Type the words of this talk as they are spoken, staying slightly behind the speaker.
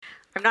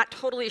I'm not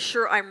totally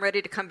sure I'm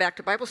ready to come back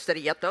to Bible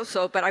study yet, though,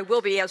 but I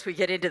will be as we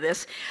get into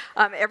this.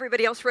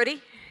 Everybody else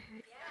ready?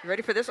 You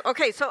ready for this?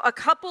 Okay, so a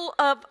couple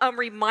of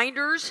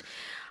reminders,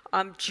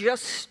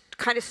 just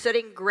kind of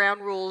setting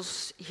ground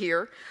rules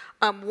here.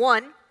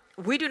 One,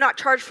 we do not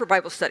charge for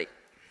Bible study,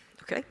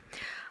 okay?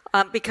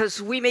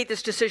 Because we made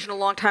this decision a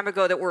long time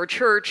ago that we're a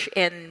church,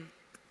 and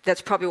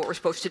that's probably what we're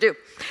supposed to do.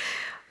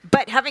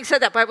 But having said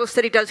that, Bible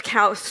study does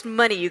cost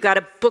money. You got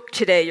a book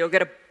today. You'll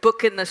get a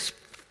book in the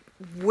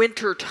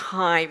winter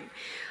time.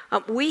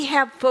 We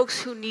have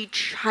folks who need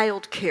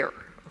childcare,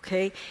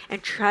 okay?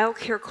 And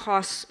childcare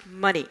costs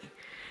money.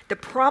 The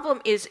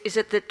problem is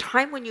at the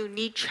time when you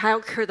need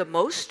childcare the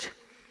most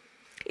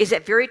is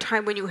that very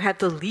time when you have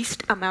the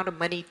least amount of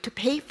money to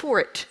pay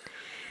for it.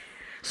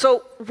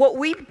 So what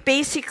we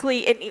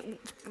basically, and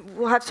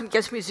we'll have some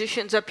guest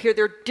musicians up here,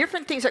 there are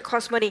different things that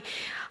cost money.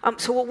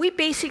 So what we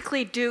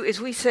basically do is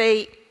we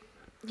say,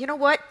 you know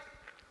what?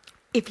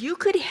 If you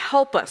could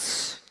help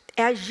us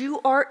as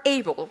you are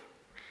able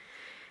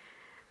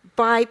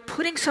by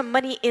putting some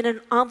money in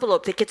an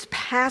envelope that gets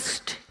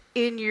passed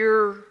in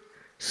your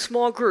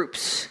small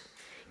groups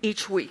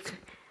each week,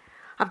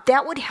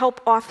 that would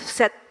help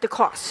offset the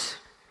costs.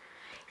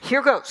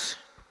 Here goes.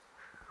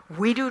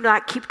 We do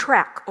not keep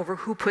track over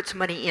who puts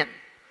money in.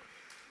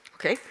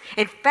 Okay?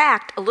 In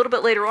fact, a little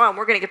bit later on,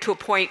 we're going to get to a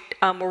point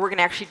where we're going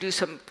to actually do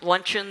some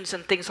luncheons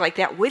and things like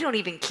that. We don't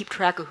even keep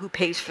track of who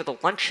pays for the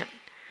luncheon.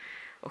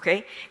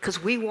 Okay?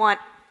 Because we want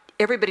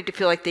everybody to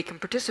feel like they can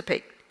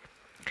participate.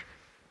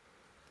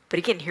 But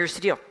again, here's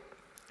the deal.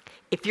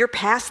 If you're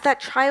past that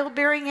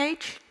childbearing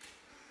age,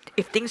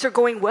 if things are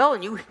going well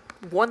and you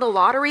won the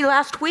lottery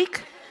last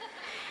week,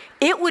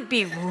 it would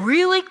be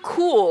really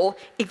cool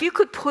if you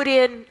could put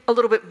in a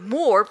little bit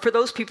more for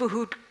those people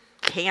who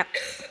can't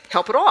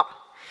help at all.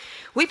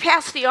 We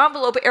pass the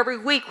envelope every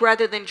week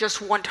rather than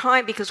just one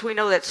time because we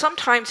know that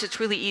sometimes it's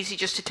really easy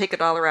just to take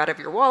 $1 out of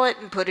your wallet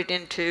and put it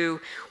into,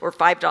 or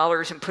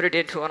 $5 and put it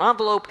into an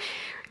envelope.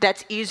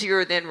 That's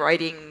easier than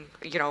writing,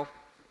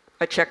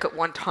 a check at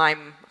one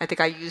time. I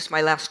think I used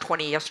my last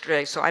 20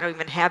 yesterday, so I don't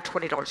even have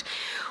 $20.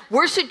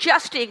 We're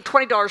suggesting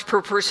 $20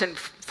 per person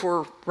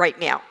for right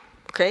now,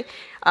 okay?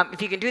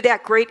 If you can do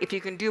that, great. If you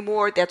can do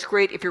more, that's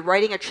great. If you're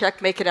writing a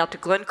check, make it out to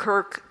Glenn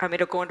Kirk.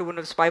 It'll go into one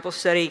of his Bible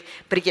study.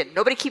 But again,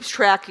 nobody keeps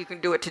track. You can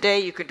do it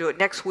today. You can do it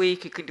next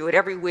week. You can do it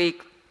every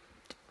week.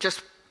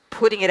 Just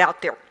putting it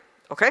out there,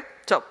 okay?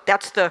 So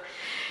that's the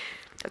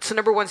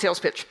number one sales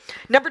pitch.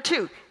 Number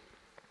two,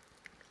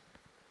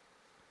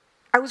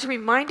 I was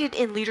reminded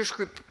in Leaders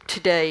Group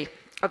today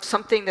of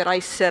something that I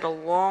said a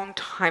long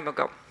time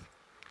ago.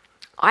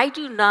 I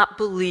do not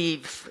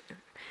believe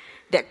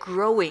that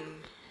growing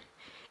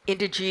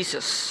into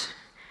Jesus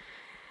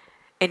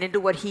and into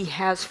what he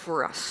has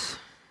for us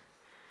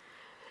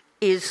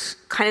is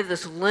kind of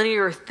this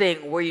linear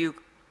thing where you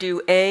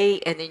do A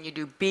and then you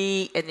do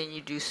B and then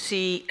you do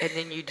C and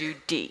then you do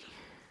D.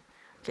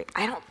 Okay,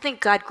 I don't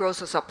think God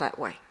grows us up that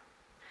way.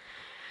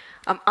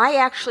 I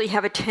actually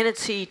have a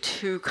tendency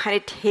to kind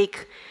of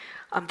take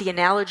the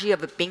analogy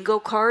of a bingo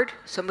card.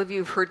 Some of you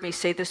have heard me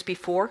say this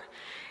before,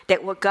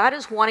 that what God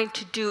is wanting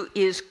to do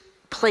is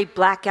play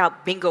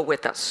blackout bingo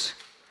with us.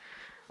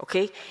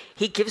 Okay?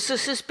 He gives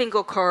us this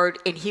bingo card,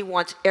 and he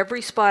wants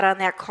every spot on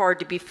that card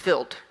to be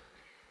filled.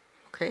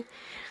 Okay?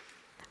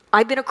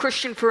 I've been a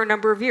Christian for a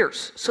number of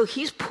years, so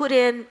he's put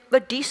in a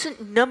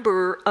decent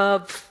number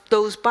of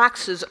those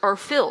boxes are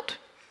filled.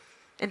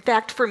 In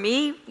fact, for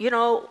me,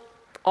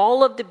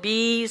 all of the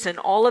B's and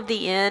all of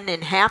the N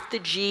and half the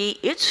G,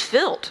 it's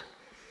filled.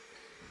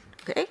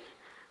 Okay?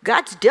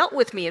 God's dealt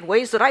with me in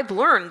ways that I've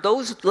learned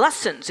those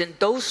lessons in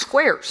those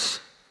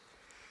squares.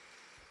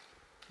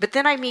 But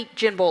then I meet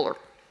Jen Bowler.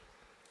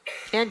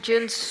 And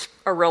Jen's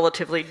a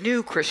relatively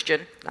new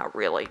Christian. Not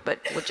really, but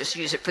we'll just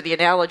use it for the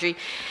analogy.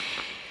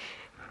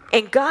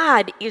 And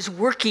God is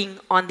working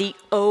on the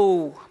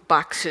O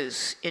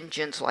boxes in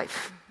Jen's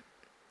life.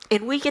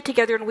 And we get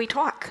together and we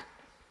talk.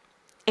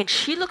 And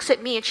she looks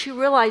at me and she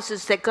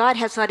realizes that God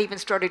has not even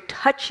started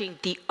touching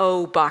the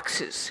O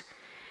boxes.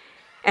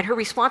 And her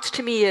response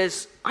to me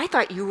is, I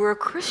thought you were a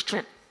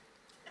Christian.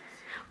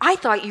 I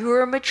thought you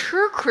were a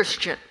mature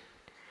Christian.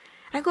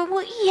 And I go,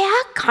 well,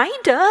 yeah,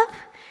 kind of.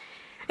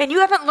 And you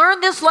haven't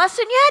learned this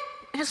lesson yet?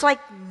 And it's like,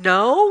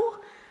 no.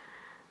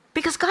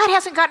 Because God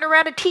hasn't gotten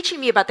around to teaching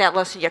me about that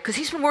lesson yet, because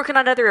he's been working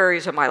on other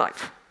areas of my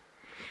life.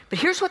 But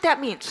here's what that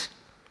means.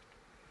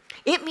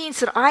 It means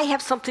that I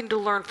have something to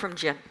learn from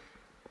Jen.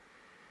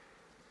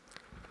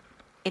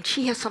 And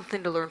she has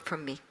something to learn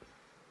from me.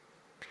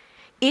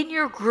 In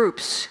your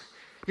groups,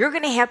 you're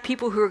going to have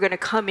people who are going to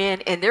come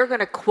in and they're going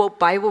to quote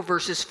Bible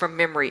verses from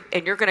memory.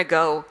 And you're going to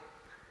go,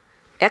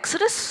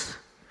 Exodus?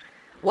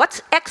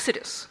 What's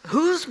Exodus?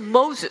 Who's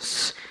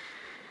Moses?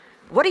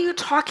 What are you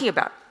talking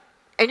about?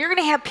 And you're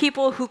going to have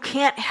people who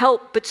can't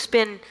help but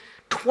spend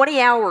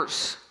 20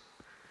 hours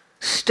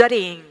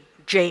studying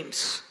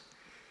James.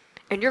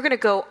 And you're going to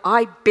go,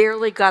 I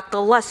barely got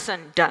the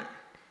lesson done.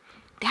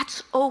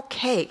 That's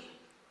okay.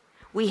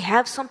 We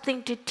have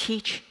something to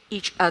teach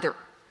each other.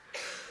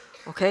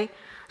 Okay?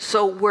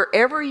 So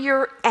wherever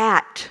you're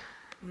at,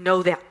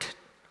 know that,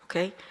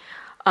 okay?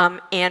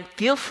 And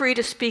feel free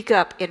to speak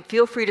up and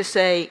feel free to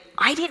say,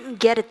 I didn't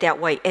get it that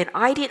way and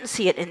I didn't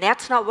see it and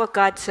that's not what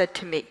God said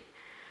to me,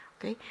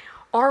 okay?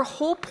 Our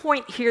whole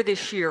point here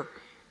this year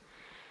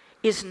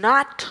is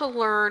not to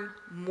learn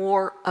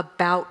more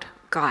about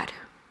God,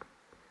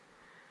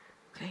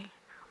 okay?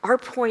 Our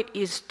point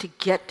is to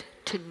get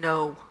to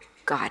know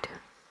God,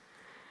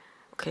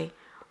 okay?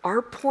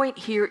 Our point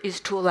here is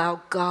to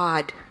allow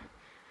God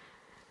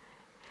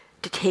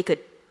to take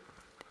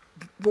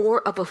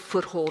more of a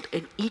foothold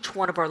in each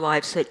one of our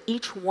lives, so that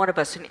each one of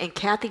us, and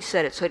Kathy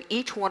said it, so that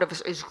each one of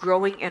us is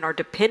growing in our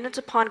dependence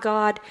upon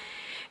God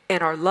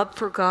and our love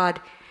for God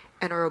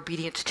and our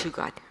obedience to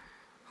God,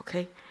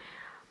 okay?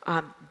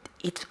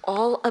 It's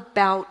all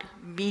about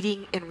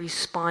meeting and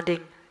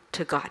responding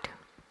to God,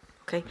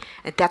 okay?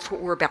 And that's what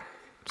we're about.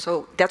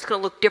 So that's going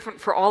to look different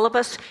for all of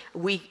us.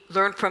 We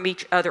learn from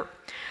each other.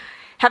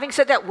 Having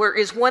said that, there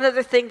is one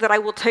other thing that I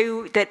will tell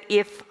you, that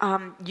if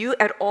you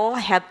at all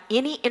have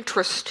any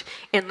interest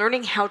in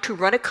learning how to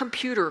run a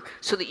computer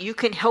so that you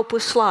can help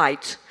with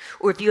slides,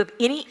 or if you have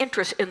any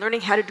interest in learning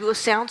how to do a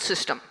sound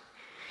system,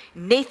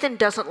 Nathan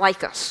doesn't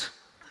like us.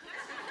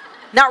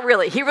 Not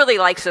really. He really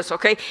likes us,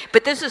 okay?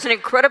 But this is an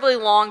incredibly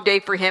long day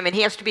for him, and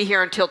he has to be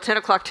here until 10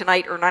 o'clock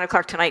tonight or 9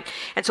 o'clock tonight.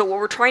 And so what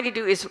we're trying to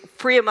do is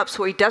free him up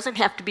so he doesn't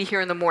have to be here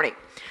in the morning.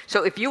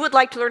 So if you would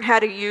like to learn how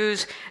to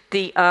use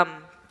the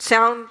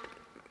sound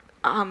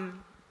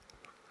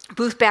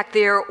booth back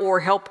there or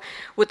help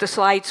with the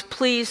slides,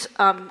 please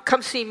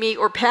come see me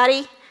or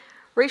Patty.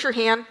 Raise your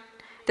hand.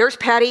 There's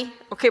Patty.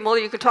 Okay,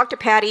 Molly, you can talk to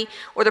Patty,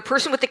 or the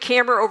person with the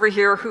camera over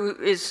here who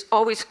is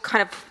always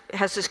kind of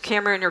has this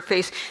camera in her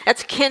face.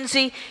 That's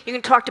Kinsey. You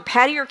can talk to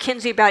Patty or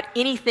Kinsey about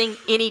anything,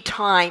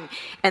 anytime,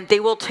 and they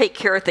will take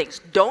care of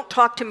things. Don't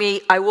talk to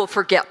me. I will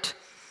forget.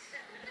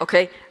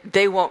 Okay?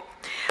 They won't.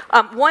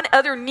 One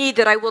other need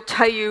that I will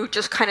tell you,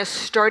 just kind of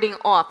starting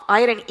off,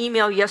 I had an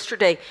email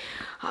yesterday.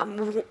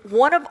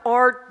 One of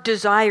our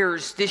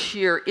desires this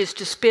year is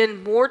to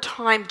spend more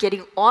time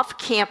getting off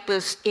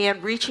campus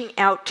and reaching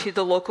out to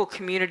the local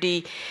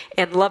community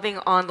and loving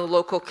on the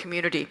local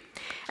community.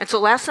 And so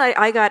last night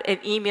I got an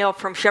email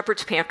from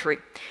Shepherd's Pantry,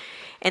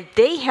 and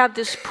they have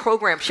this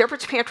program.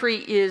 Shepherd's Pantry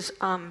is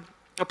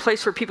a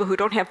place where people who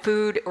don't have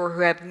food or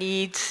who have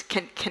needs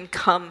can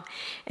come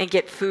and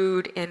get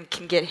food and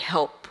can get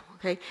help.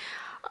 Okay,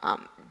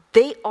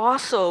 they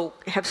also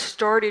have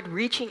started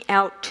reaching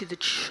out to the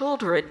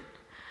children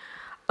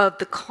of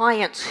the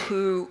clients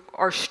who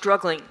are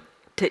struggling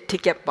to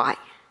get by.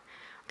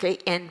 Okay,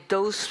 and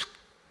those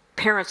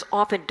parents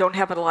often don't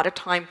have a lot of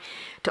time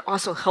to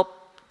also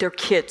help their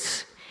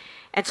kids.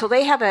 And so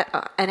they have an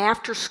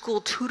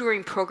after-school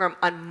tutoring program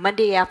on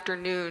Monday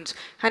afternoons,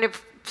 kind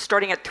of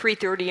starting at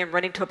 3:30 and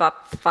running to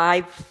about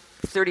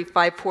 5:30,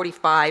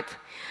 5:45.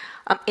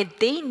 And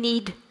they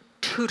need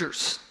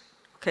tutors.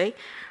 Okay,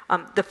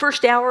 the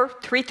first hour,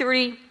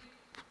 3:30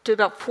 to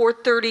about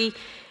 4:30,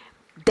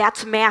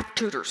 that's math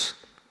tutors.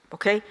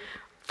 Okay,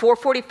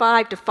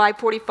 4:45 to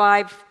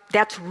 5:45,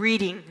 that's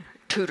reading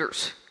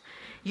tutors.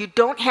 You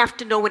don't have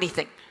to know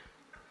anything.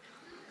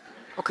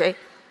 Okay,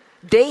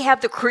 they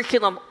have the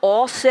curriculum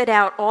all set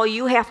out. All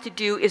you have to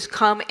do is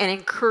come and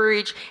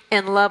encourage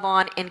and love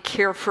on and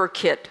care for a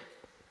kid.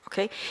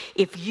 Okay,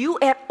 if you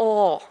at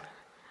all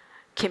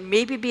can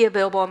maybe be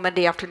available on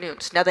Monday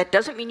afternoons. Now, that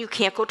doesn't mean you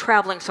can't go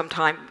traveling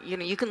sometime. You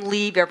know, you can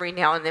leave every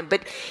now and then.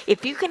 But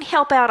if you can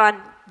help out on,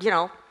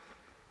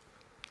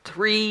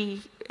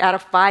 3 out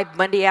of 5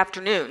 Monday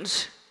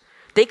afternoons,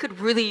 they could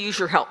really use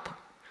your help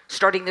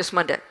starting this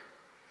Monday.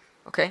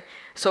 Okay?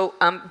 So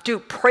do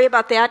pray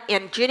about that.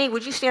 And Jenny,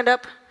 would you stand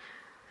up?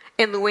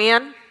 And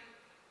Luann,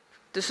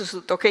 this is,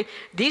 okay.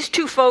 These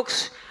two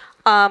folks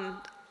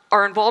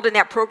are involved in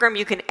that program.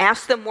 You can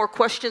ask them more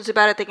questions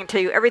about it. They can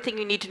tell you everything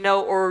you need to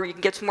know, or you can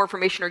get some more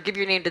information or give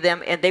your name to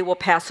them, and they will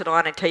pass it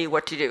on and tell you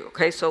what to do.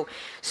 Okay, so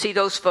see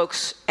those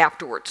folks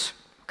afterwards.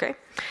 Okay.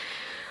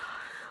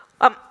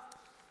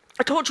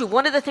 I told you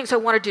one of the things I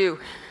want to do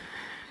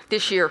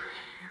this year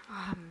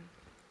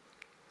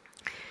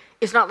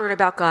is not learn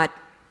about God,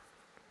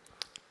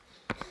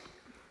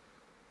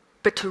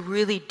 but to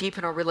really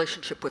deepen our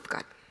relationship with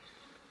God.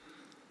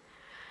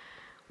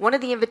 One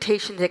of the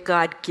invitations that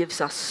God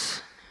gives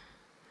us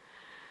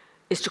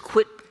is to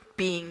quit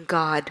being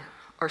God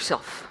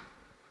ourselves.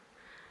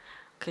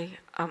 Okay?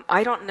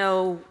 I don't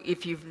know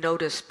if you've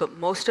noticed, but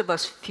most of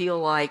us feel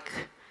like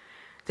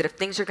that if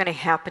things are going to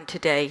happen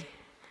today,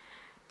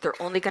 they're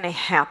only going to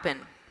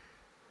happen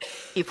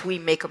if we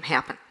make them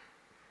happen.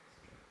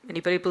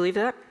 Anybody believe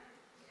that?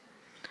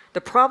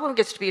 The problem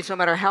gets to be is no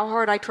matter how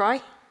hard I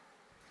try,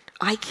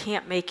 I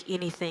can't make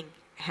anything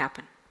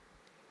happen.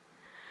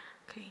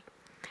 Okay?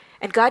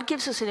 And God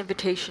gives us an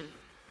invitation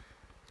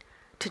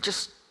to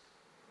just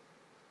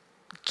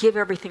give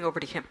everything over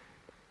to Him.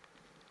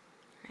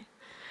 Okay?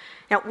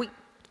 Now, we,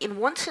 in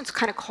one sense,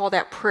 kind of call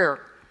that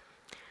prayer.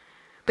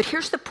 But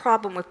here's the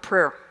problem with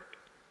prayer.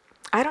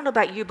 I don't know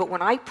about you, but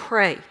when I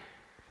pray,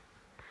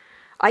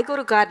 I go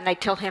to God and I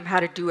tell Him how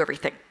to do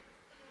everything.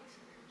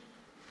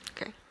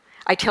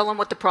 I tell him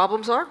what the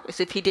problems are, as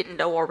if he didn't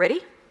know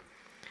already.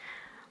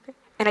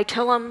 And I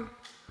tell him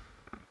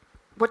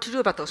what to do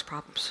about those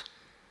problems.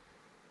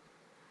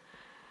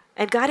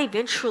 And God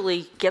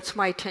eventually gets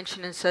my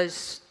attention and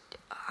says,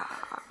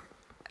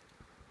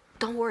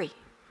 don't worry.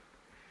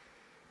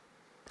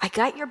 I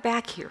got your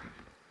back here.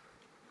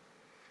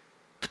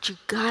 But you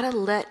gotta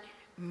let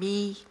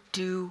me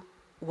do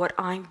what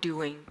I'm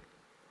doing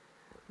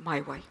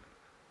my way.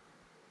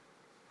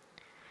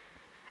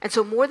 And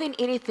so more than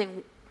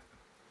anything,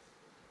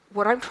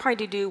 what I'm trying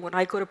to do when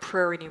I go to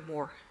prayer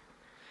anymore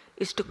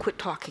is to quit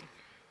talking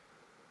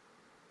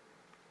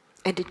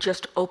and to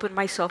just open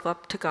myself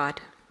up to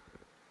God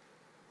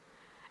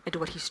and to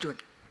what he's doing.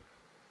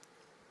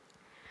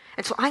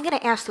 And so I'm going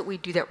to ask that we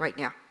do that right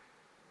now.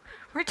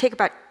 We're going to take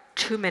about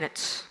 2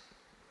 minutes,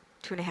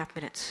 2.5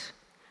 minutes.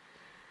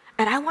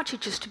 And I want you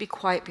just to be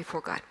quiet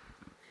before God.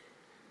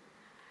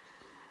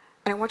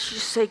 And I want you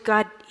to say,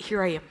 God,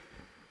 here I am.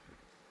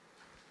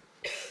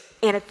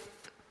 And if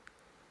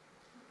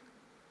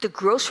the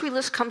grocery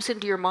list comes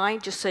into your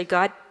mind, just say,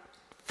 God,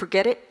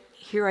 forget it.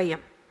 Here I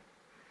am.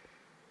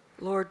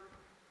 Lord,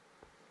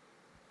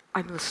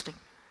 I'm listening.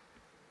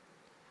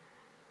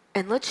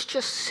 And let's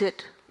just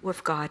sit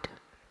with God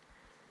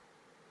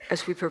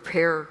as we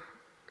prepare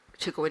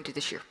to go into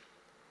this year.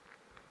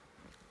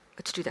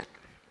 Let's do that.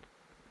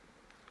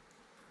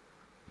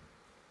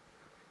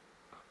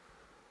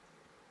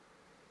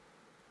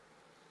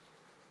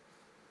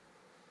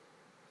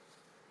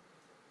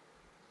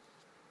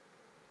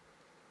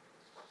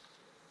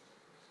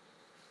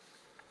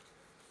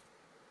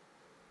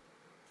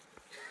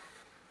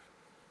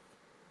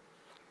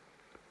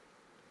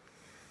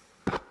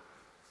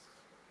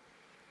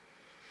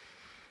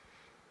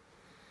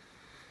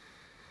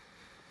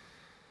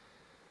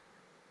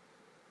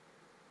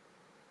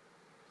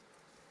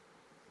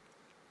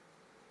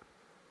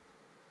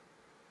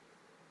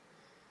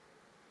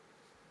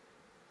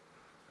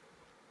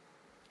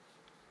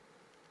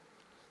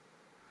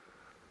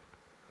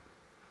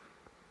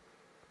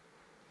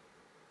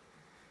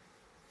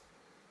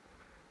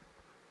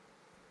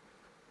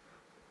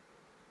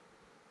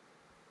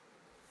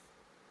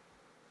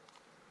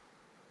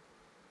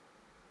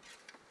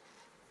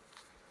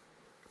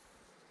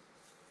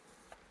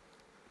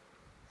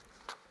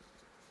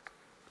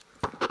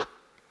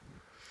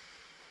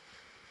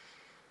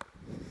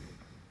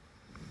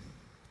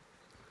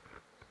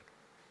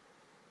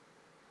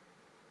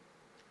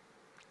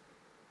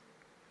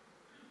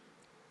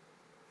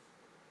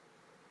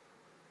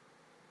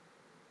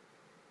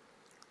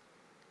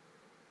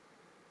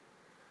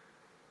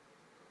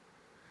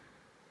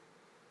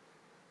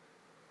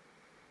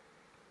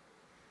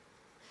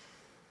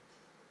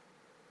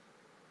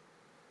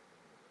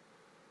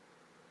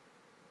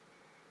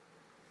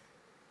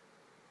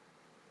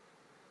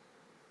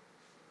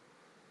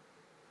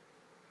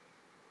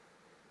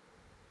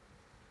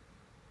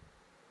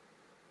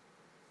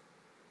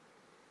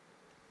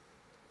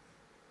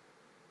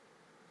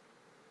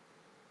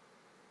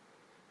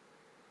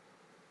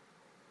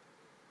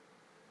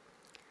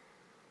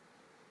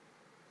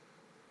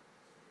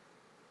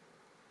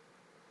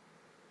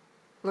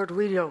 Lord,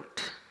 we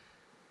don't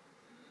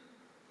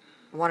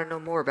want to know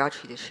more about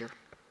you this year.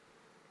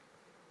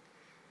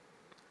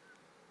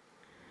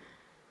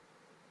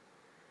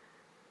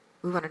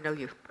 We want to know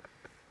you.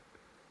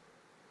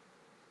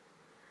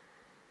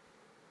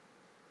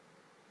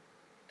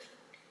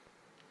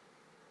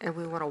 And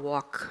we want to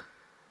walk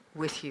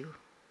with you.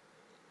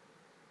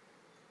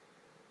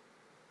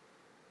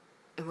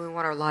 And we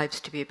want our lives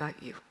to be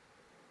about you.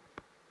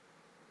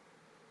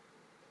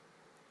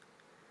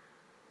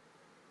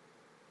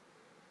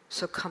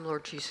 So come,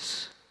 Lord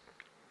Jesus.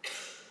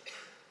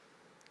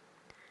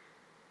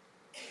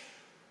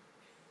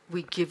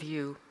 We give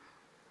you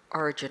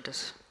our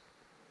agendas.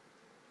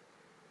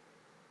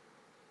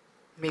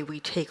 May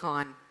we take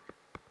on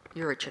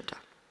your agenda.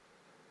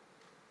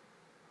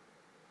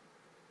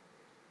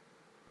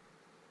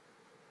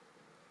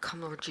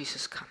 Come, Lord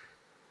Jesus, come.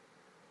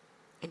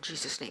 In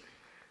Jesus' name,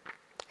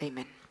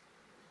 amen.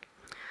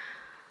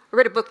 I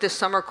read a book this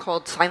summer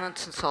called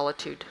Silence and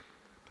Solitude.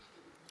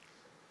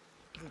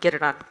 You can get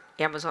it on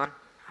Amazon.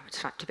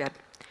 It's not too bad.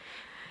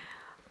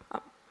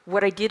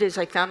 What I did is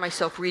I found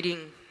myself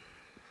reading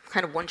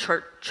kind of one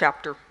short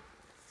chapter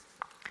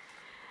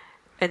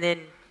and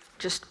then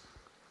just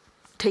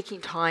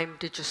taking time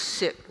to just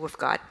sit with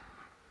God.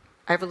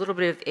 I have a little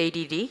bit of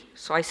ADD,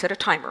 so I set a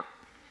timer.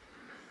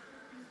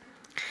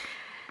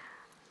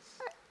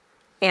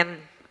 And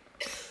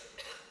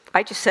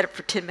I just set it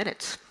for 10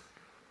 minutes.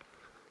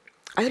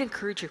 I would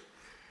encourage you.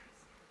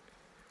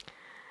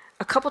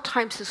 A couple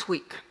times this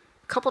week,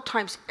 a couple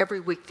times every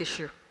week this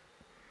year.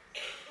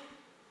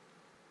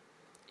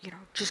 You know,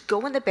 just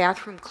go in the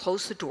bathroom,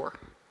 close the door.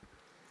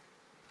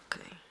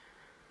 Okay.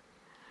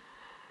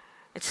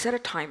 And set a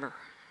timer.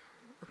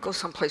 Go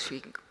someplace where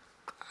you can.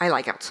 I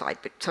like outside,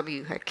 but some of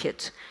you had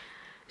kids.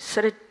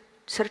 Set a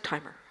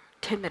timer,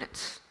 10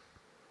 minutes.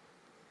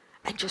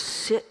 And just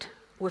sit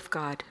with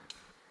God.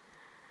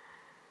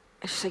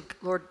 And just say,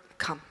 Lord,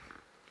 come.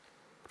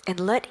 and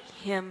let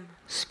him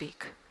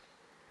speak.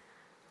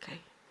 Okay?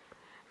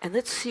 And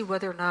let's see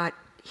whether or not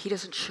he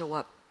doesn't show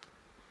up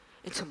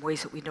in some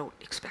ways that we don't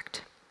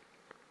expect.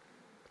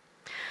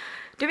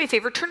 Do me a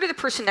favor, turn to the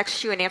person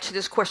next to you and answer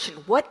this question.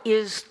 What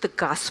is the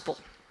gospel?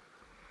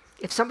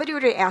 If somebody were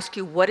to ask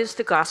you, what is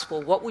the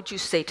gospel, what would you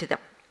say to them?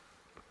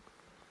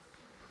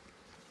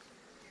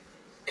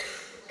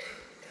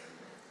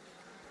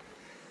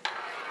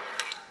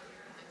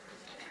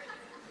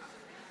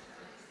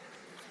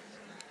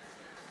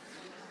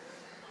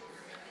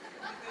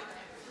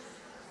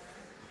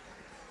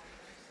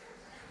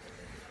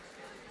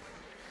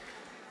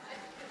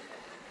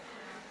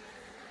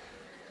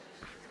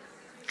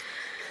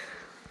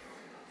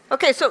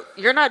 Okay, so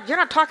you're not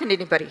talking to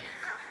anybody.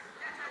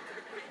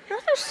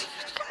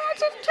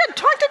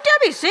 Talk to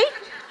Debbie, see?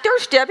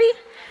 There's Debbie.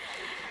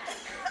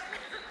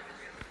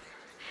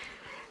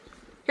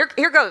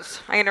 Here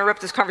goes. I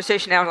interrupt this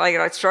conversation now like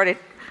I started.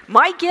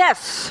 My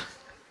guess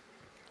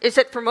is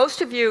that for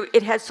most of you,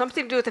 it has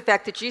something to do with the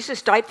fact that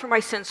Jesus died for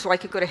my sins so I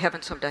could go to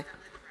heaven someday.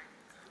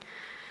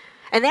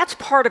 And that's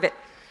part of it.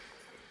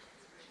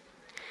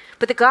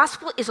 But the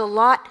gospel is a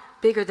lot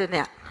bigger than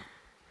that.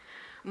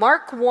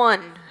 Mark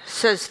 1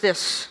 says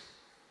this.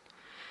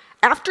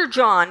 After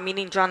John,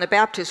 meaning John the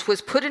Baptist,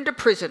 was put into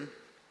prison,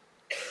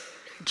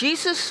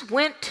 Jesus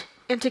went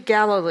into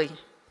Galilee,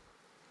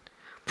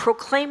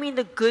 proclaiming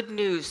the good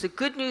news. The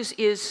good news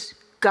is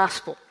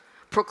gospel,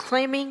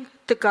 proclaiming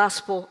the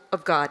gospel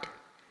of God.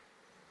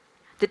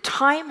 The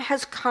time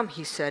has come,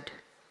 he said.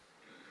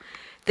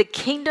 The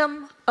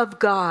kingdom of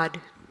God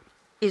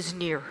is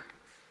near.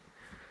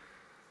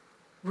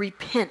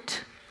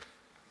 Repent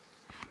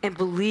and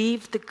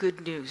believe the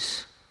good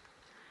news.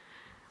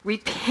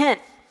 Repent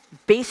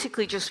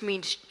basically just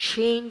means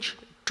change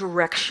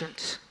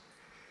directions.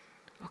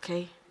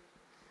 Okay?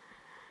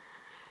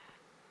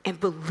 And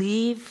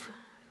believe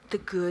the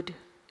good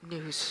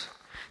news.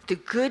 The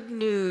good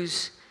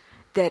news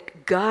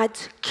that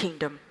God's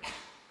kingdom,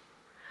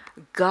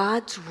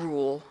 God's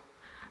rule,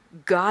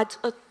 God's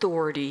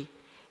authority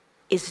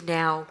is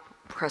now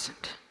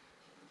present.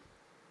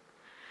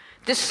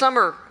 This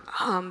summer,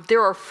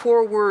 there are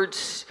 4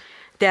 words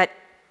that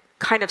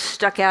kind of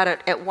stuck out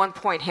at one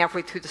point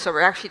halfway through the summer.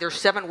 Actually, there's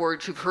 7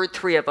 words. You've heard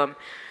 3 of them.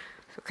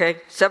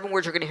 Okay? 7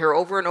 words you're going to hear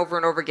over and over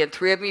and over again.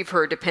 3 of them you've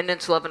heard: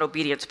 dependence, love, and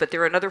obedience. But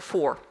there are another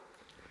 4.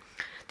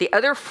 The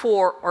other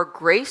 4 are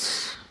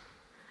grace,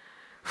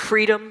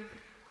 freedom,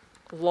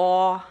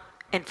 law,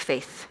 and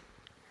faith.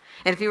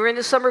 And if you were in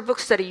the summer book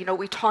study, you know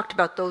we talked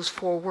about those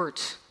 4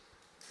 words.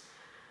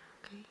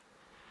 Okay?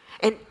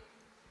 And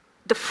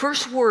the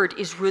first word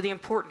is really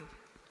important.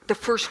 The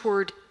first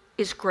word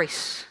is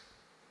grace.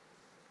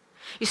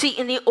 You see,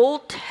 in the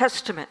Old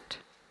Testament,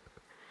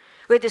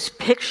 we had this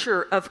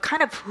picture of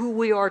kind of who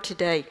we are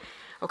today,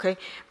 okay?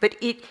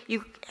 But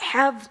you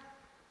have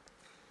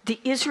the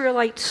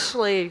Israelite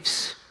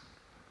slaves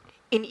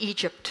in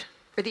Egypt,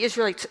 or the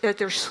Israelites,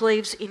 they're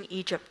slaves in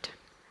Egypt,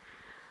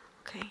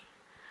 okay?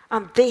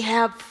 They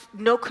have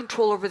no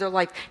control over their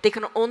life. They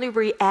can only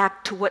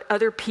react to what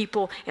other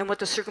people and what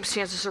the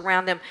circumstances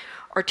around them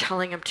are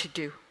telling them to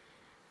do.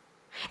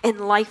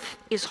 And life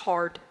is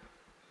hard.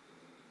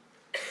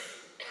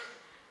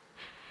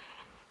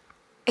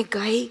 And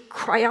they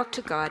cry out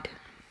to God.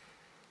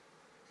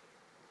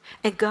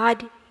 And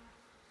God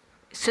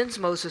sends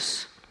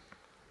Moses.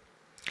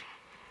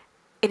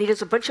 And he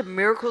does a bunch of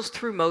miracles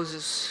through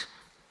Moses.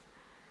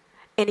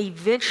 And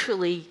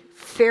eventually,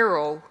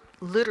 Pharaoh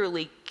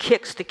literally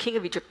kicks, the king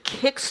of Egypt,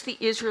 kicks the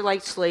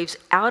Israelite slaves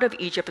out of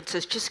Egypt and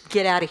says, just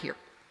get out of here.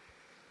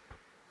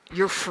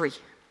 You're free.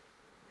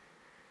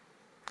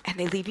 And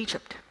they leave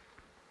Egypt.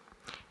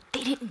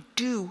 They didn't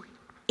do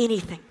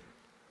anything.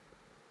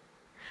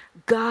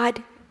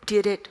 God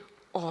did it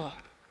all.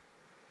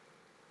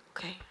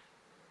 Okay?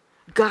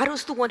 God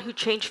was the one who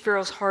changed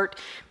Pharaoh's heart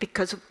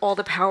because of all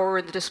the power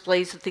and the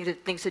displays and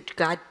things that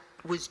God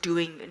was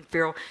doing in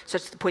Pharaoh,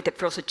 such to the point that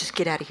Pharaoh said, just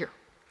get out of here.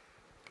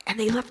 And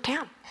they left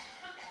town.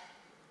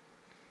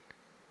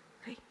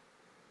 Okay?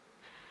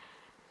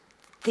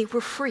 They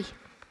were free.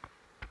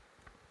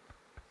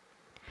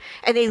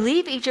 And they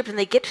leave Egypt and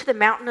they get to the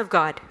mountain of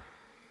God.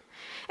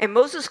 And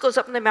Moses goes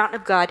up on the mountain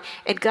of God,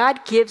 and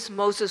God gives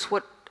Moses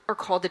what are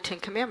called the 10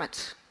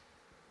 Commandments.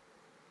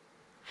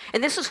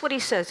 And this is what he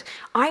says: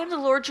 I am the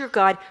Lord your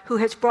God who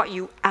has brought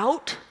you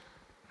out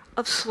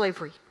of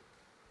slavery.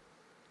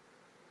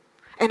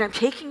 And I'm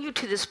taking you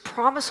to this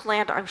promised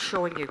land I'm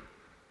showing you.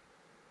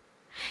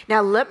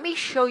 Now let me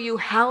show you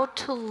how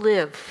to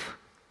live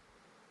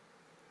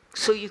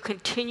so you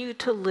continue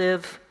to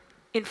live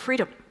in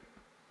freedom.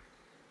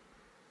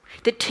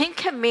 The 10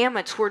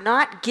 Commandments were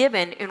not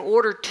given in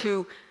order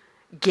to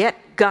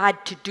get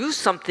God to do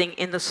something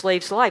in the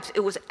slaves' lives.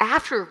 It was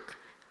after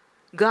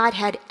God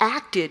had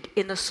acted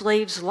in the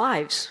slaves'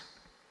 lives.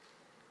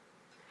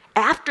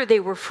 After they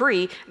were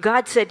free,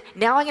 God said,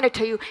 now I'm going to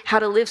tell you how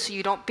to live so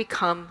you don't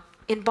become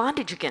in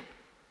bondage again.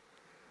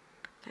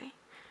 Okay?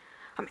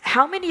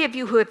 How many of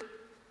you who have,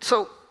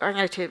 so I'm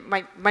going to tell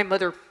you, my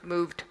mother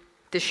moved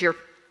this year.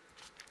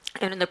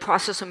 And in the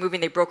process of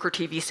moving, they broke her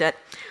TV set.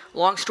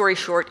 Long story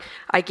short,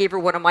 I gave her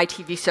one of my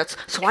TV sets.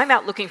 So I'm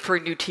out looking for a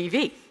new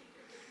TV.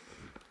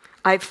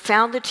 I've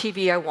found the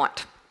TV I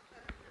want.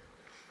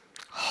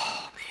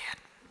 Oh,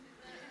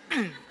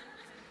 man.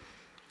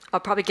 I'll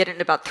probably get it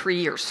in about 3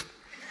 years.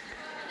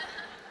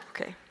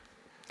 Okay.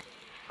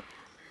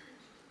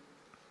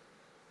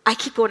 I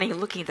keep going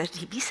and looking at that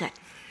TV set.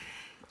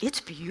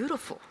 It's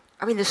beautiful.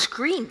 I mean, the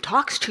screen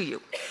talks to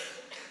you.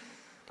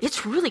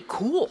 It's really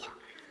cool.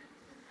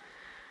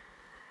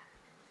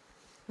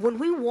 When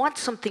we want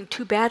something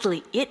too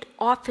badly, it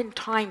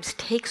oftentimes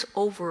takes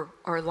over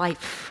our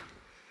life.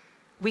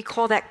 We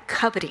call that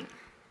coveting.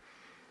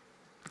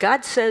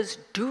 God says,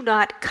 do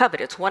not covet.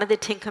 It's one of the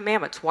 10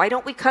 Commandments. Why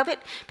don't we covet?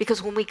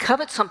 Because when we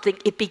covet something,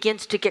 it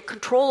begins to get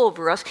control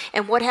over us.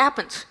 And what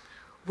happens?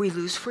 We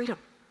lose freedom.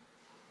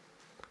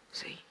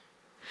 See?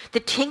 The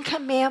 10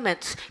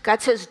 Commandments,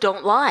 God says,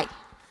 don't lie.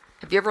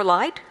 Have you ever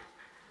lied?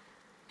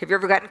 Have you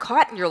ever gotten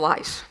caught in your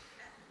lies?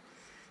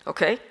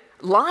 Okay?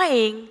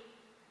 Lying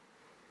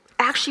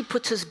actually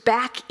puts us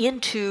back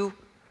into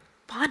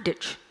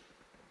bondage.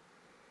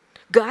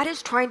 God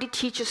is trying to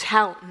teach us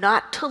how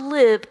not to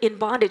live in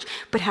bondage,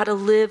 but how to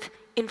live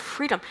in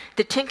freedom.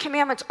 The 10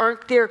 Commandments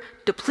aren't there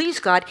to please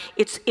God.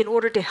 It's in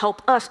order to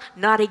help us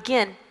not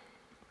again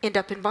end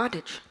up in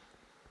bondage.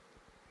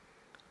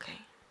 Okay.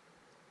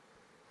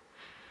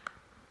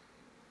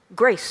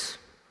 Grace.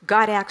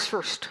 God acts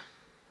first.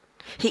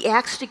 He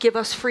acts to give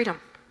us freedom.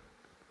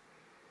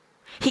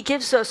 He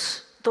gives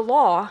us the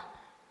law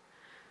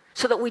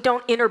so that we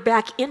don't enter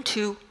back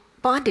into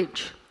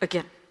bondage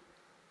again.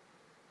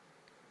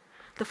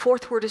 The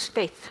fourth word is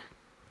faith.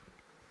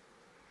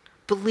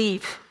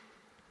 Believe.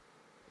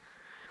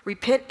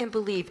 Repent and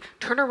believe.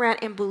 Turn around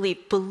and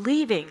believe.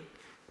 Believing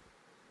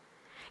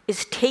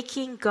is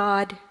taking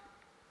God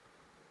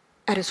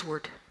at His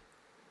word.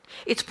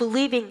 It's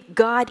believing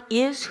God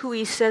is who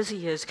He says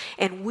He is,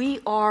 and we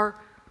are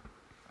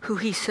who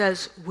He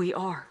says we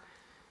are.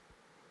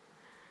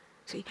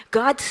 See,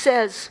 God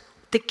says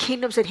the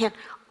kingdom's at hand.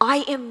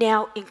 I am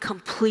now in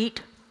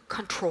complete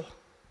control.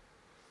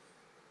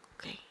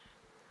 Okay.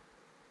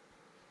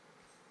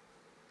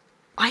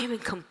 I am in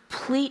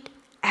complete,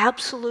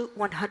 absolute,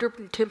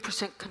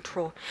 110%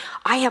 control.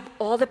 I have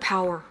all the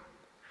power.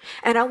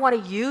 And I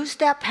want to use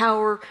that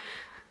power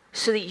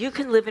so that you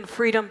can live in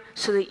freedom,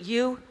 so that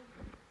you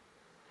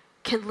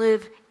can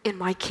live in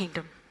my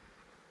kingdom.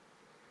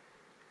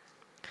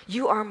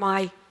 You are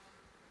my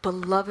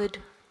beloved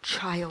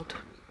child.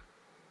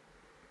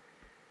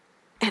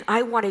 And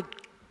I want to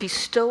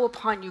bestow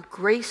upon you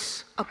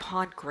grace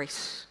upon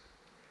grace.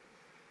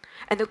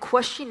 And the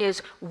question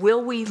is,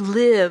 will we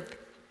live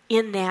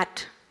in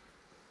that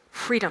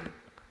freedom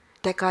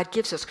that God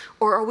gives us?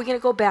 Or are we going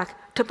to go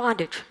back to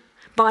bondage?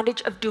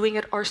 Bondage of doing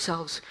it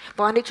ourselves.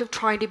 Bondage of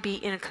trying to be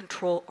in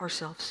control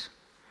ourselves.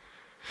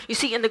 You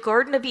see, in the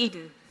Garden of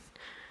Eden,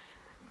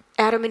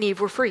 Adam and Eve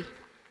were free.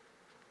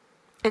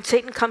 And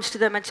Satan comes to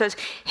them and says,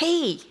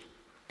 hey,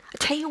 I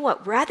tell you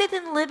what, rather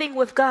than living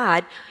with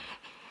God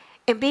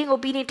and being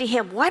obedient to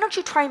Him, why don't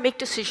you try and make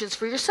decisions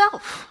for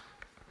yourself?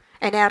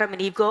 And Adam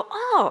and Eve go,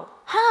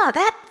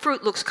 that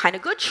fruit looks kind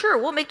of good. Sure,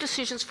 we'll make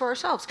decisions for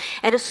ourselves.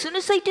 And as soon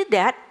as they did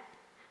that,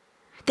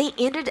 they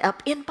ended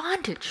up in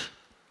bondage.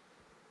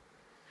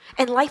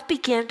 And life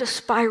began to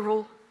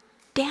spiral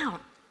down.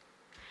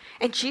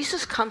 And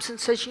Jesus comes and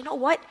says, you know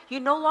what? You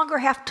no longer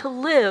have to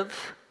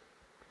live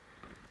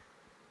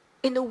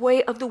in the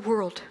way of the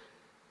world.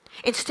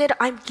 Instead,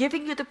 I'm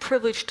giving you the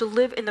privilege to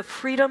live in the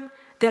freedom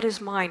that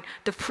is mine,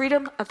 the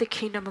freedom of the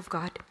kingdom of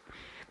God.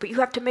 But you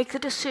have to make the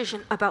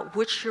decision about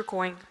which you're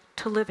going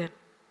to live in.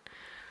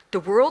 The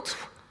world's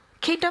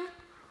kingdom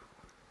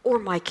or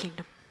my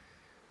kingdom.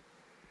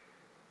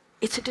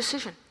 It's a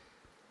decision.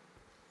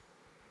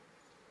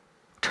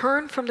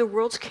 Turn from the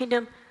world's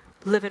kingdom,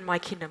 live in my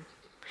kingdom.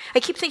 I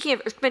keep thinking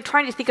of, I've been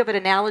trying to think of an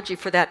analogy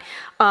for that.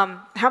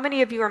 How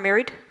many of you are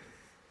married?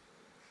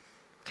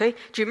 Okay.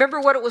 Do you remember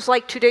what it was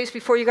like 2 days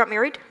before you got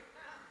married?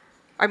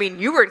 I mean,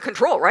 you were in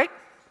control, right?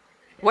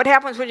 What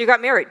happens when you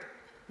got married?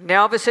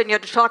 Now all of a sudden you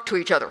had to talk to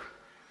each other.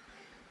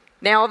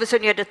 Now all of a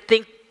sudden you had to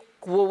think,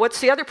 well, what's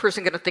the other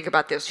person going to think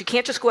about this? You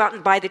can't just go out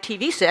and buy the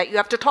TV set. You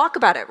have to talk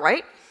about it,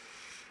 right?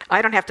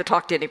 I don't have to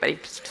talk to anybody.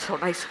 It's so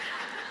nice.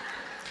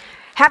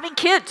 Having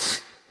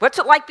kids. What's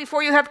it like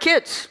before you have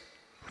kids?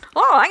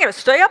 Oh, I got to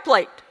stay up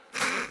late.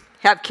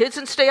 Have kids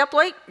and stay up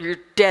late? You're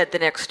dead the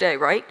next day,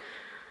 right?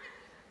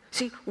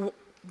 See,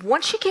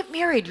 once you get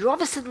married, you're all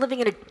of a sudden living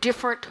in a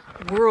different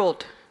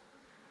world.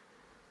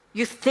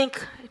 You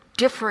think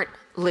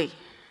differently.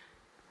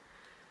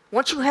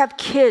 Once you have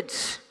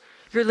kids,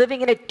 you're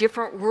living in a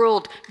different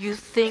world. You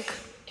think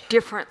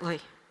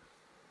differently.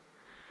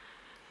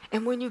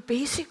 And when you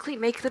basically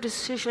make the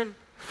decision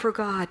for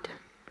God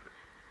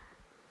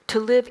to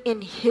live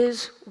in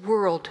His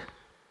world,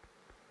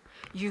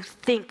 you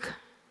think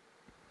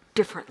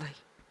differently.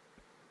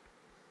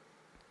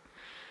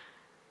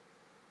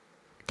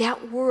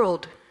 That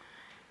world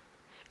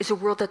is a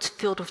world that's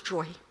filled with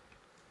joy.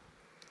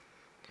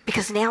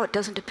 Because now it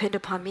doesn't depend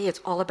upon me, it's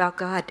all about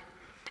God.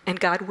 and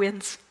God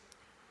wins.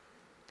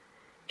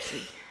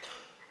 See?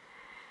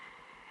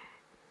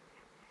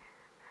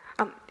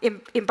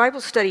 In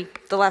Bible study,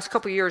 the last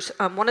couple of years,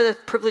 one of the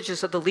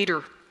privileges of the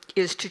leader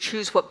is to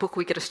choose what book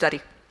we get to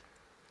study.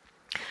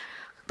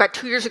 About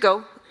 2 years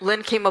ago,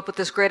 Lynn came up with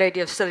this great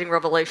idea of studying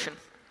Revelation.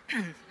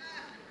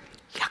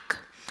 Yuck.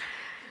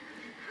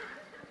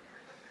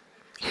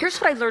 Here's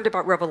what I learned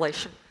about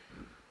Revelation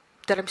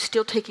that I'm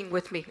still taking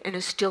with me and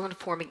is still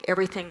informing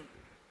everything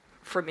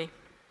for me.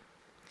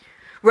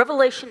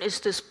 Revelation is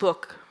this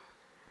book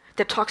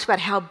that talks about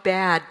how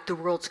bad the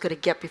world's going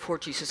to get before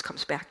Jesus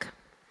comes back.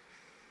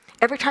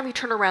 Every time you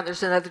turn around,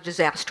 there's another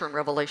disaster in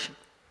Revelation.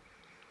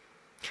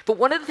 But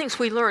one of the things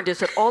we learned is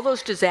that all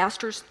those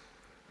disasters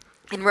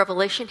in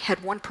Revelation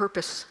had one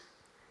purpose: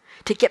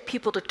 to get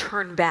people to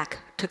turn back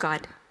to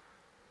God.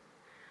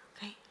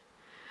 Okay?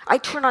 I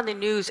turn on the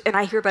news and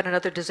I hear about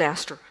another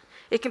disaster.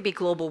 It can be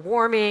global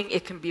warming,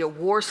 it can be a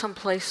war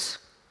someplace,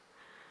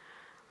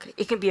 okay?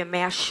 It can be a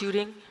mass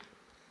shooting.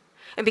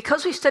 And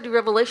because we study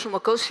Revelation,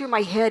 what goes through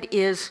my head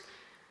is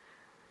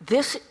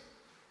this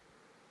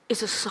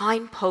is a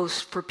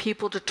signpost for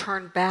people to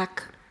turn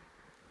back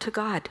to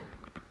God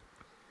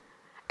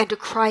and to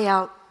cry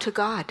out to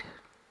God,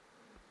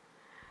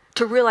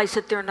 to realize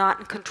that they're not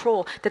in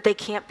control, that they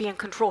can't be in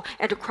control,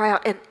 and to cry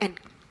out and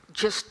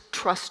just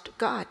trust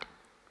God.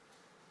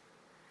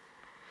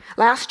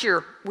 Last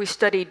year, we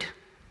studied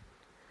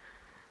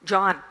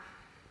John.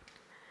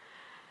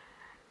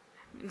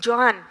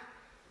 John,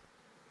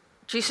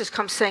 Jesus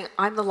comes saying,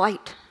 I'm the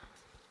light.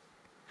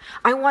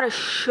 I want to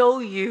show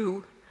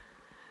you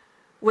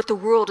what the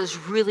world is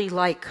really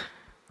like.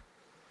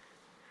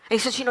 And he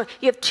says, you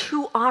have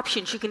two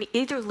options. You can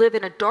either live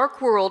in a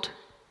dark world,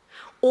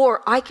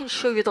 or I can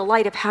show you the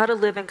light of how to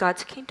live in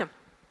God's kingdom.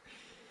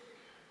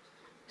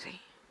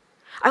 See?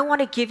 I want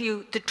to give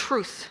you the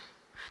truth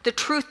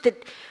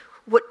that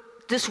what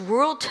this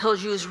world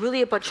tells you is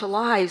really a bunch of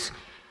lies,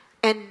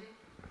 and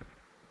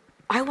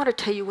I want to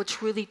tell you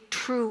what's really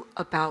true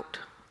about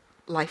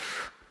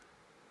life.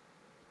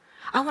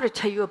 I want to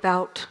tell you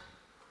about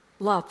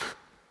love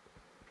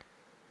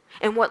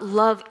and what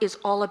love is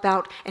all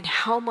about and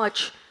how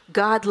much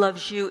God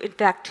loves you, in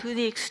fact, to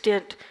the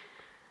extent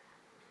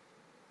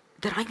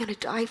that I'm going to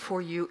die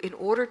for you in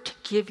order to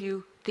give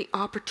you the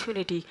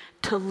opportunity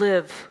to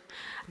live,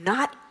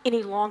 not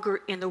any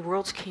longer in the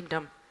world's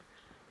kingdom,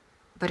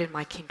 but in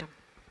my kingdom.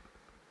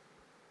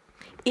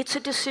 It's a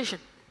decision.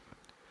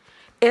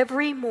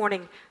 Every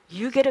morning,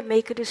 you get to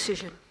make a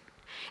decision.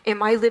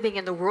 Am I living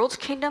in the world's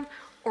kingdom,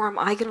 or am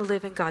I going to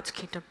live in God's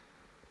kingdom?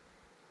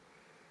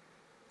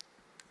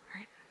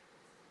 Right?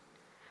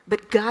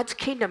 But God's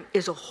kingdom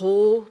is a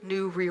whole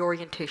new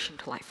reorientation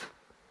to life.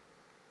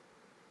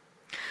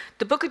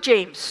 The book of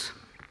James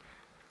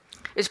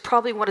is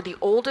probably one of the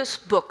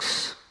oldest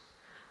books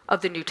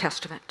of the New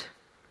Testament.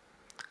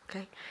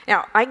 Okay?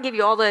 Now, I can give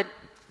you all the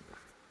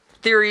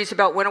theories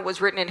about when it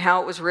was written and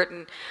how it was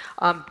written,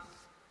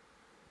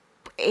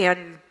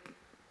 and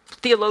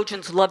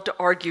theologians love to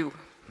argue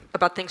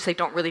about things they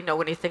don't really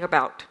know anything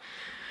about.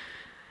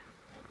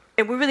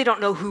 And we really don't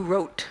know who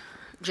wrote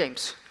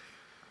James.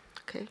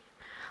 Okay?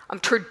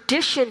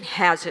 Tradition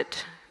has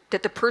it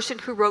that the person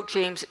who wrote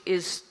James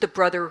is the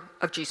brother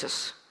of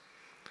Jesus.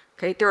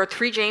 Okay? There are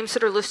 3 James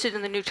that are listed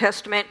in the New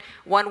Testament.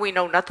 One we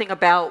know nothing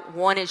about.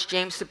 One is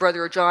James, the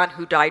brother of John,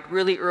 who died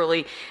really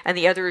early, and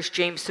the other is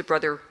James, the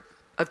brother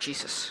of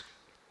Jesus.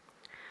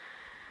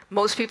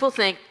 Most people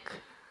think,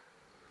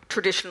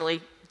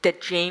 traditionally,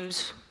 that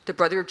James, the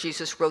brother of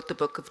Jesus, wrote the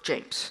book of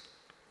James.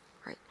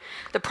 Right?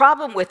 The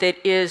problem with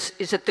it is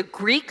that the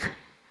Greek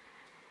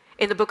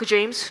in the book of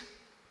James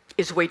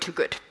is way too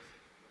good.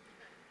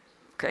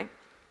 Okay?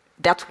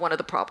 That's one of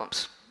the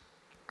problems.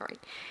 All right?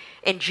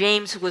 And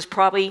James was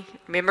probably,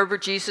 remember,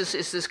 Jesus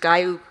is this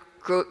guy who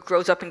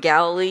grows up in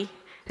Galilee.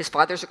 His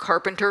father's a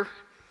carpenter.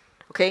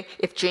 Okay?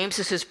 If James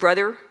is his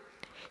brother,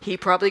 he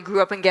probably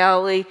grew up in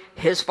Galilee.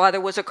 His father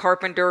was a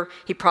carpenter.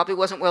 He probably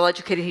wasn't well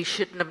educated. He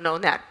shouldn't have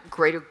known that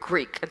greater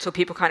Greek. And so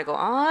people kind of go,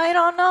 I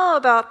don't know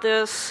about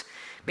this.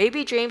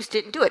 Maybe James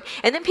didn't do it.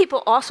 And then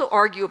people also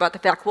argue about the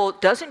fact, well,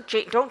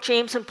 don't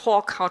James and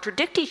Paul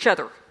contradict each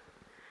other?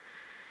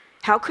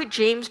 How could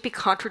James be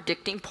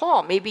contradicting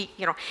Paul? Maybe,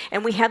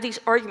 and we have these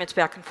arguments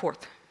back and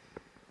forth.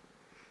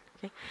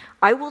 Okay?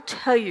 I will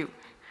tell you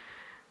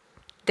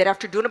that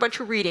after doing a bunch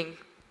of reading,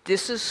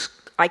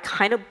 I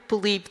kind of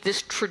believe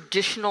this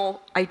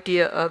traditional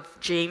idea of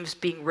James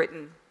being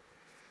written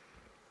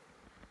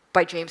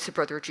by James, the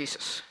brother of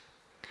Jesus.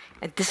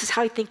 And this is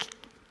how I think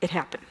it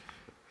happened.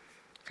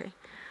 Okay?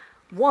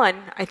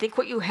 One, I think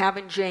what you have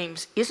in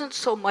James isn't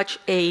so much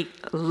a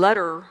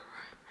letter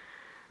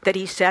that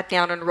he sat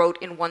down and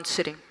wrote in one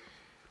sitting.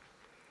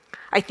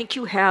 I think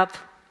you have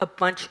a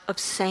bunch of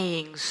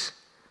sayings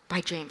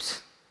by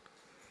James.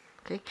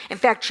 Okay? In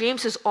fact,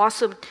 James is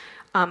awesome.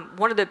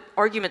 One of the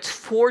arguments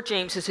for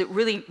James is it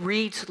really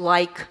reads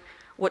like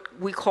what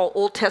we call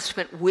Old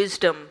Testament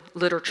wisdom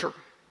literature.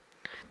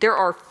 There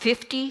are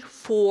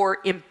 54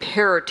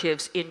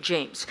 imperatives in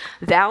James.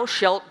 Thou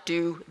shalt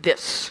do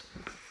this.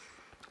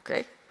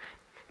 Okay?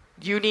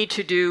 you need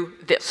to do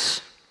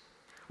this.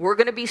 We're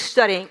going to be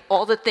studying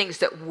all the things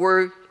that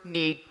we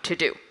need to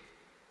do.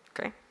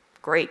 Okay?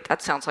 Great.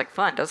 That sounds like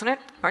fun, doesn't it?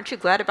 Aren't you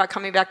glad about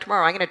coming back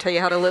tomorrow? I'm going to tell you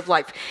how to live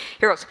life.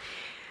 Here goes.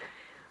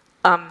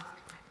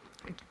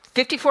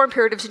 54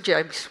 imperatives in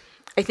James.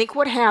 I think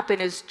what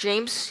happened is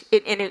James,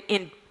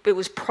 it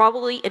was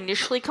probably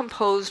initially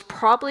composed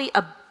probably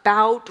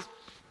about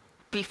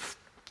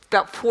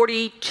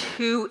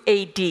 42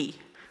 AD,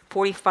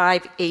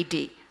 45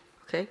 AD.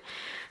 Okay?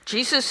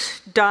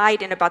 Jesus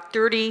died in about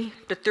 30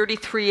 to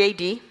 33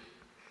 AD.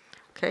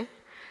 Okay?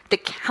 The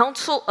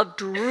Council of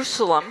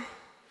Jerusalem,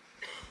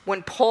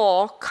 when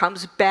Paul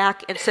comes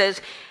back and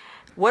says,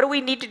 what do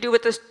we need to do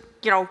with this,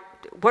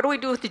 what do we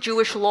do with the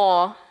Jewish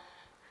law?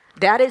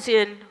 That is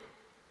in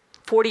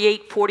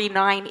 48,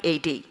 49 AD.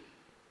 Okay?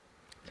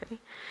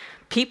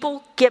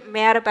 People get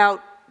mad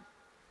about,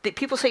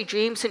 people say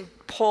James and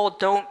Paul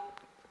don't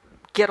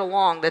get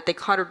along, that they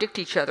contradict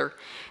each other.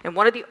 And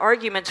one of the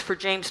arguments for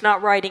James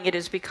not writing it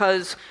is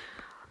because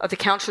of the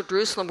Council of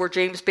Jerusalem, where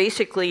James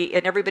basically,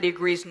 and everybody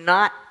agrees,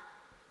 not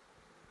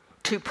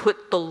to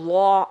put the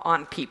law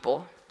on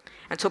people.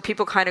 And so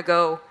people kind of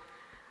go,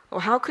 well,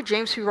 how could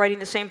James be writing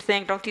the same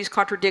thing? Don't these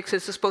contradict?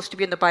 Is this supposed to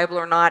be in the Bible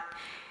or not?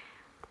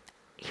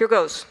 Here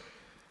goes.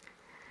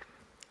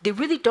 They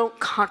really don't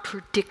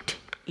contradict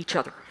each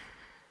other.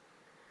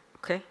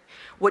 Okay?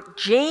 What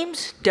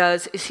James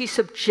does is he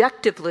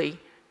subjectively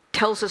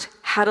tells us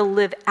how to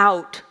live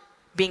out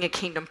being a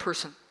kingdom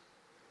person.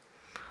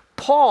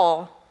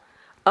 Paul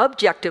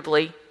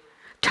objectively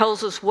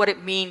tells us what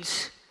it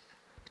means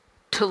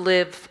to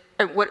live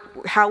and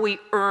how we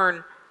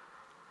earn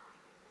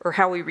or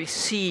how we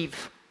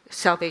receive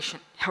salvation,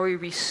 how we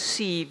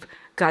receive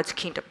God's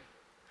kingdom.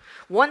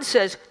 One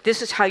says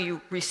this is how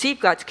you receive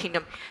God's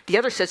kingdom. The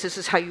other says this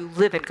is how you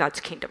live in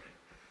God's kingdom.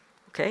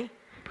 Okay?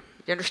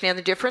 You understand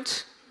the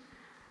difference?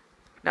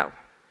 No.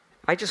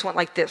 I just went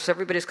like this.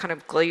 Everybody's kind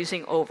of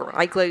glazing over.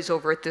 I glaze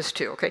over at this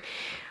too, okay?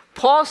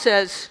 Paul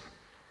says,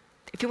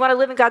 if you want to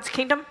live in God's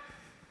kingdom,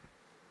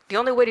 the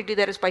only way to do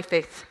that is by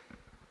faith.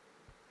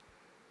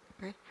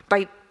 Right?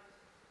 By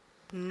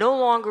no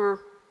longer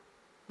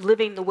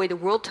living the way the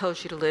world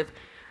tells you to live,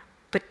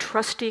 but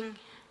trusting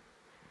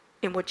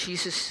in that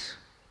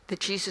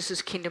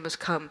Jesus' kingdom has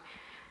come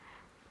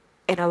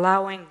and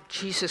allowing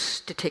Jesus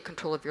to take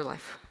control of your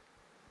life.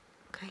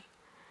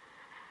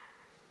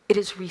 It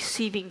is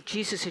receiving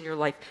Jesus in your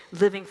life,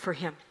 living for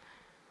him.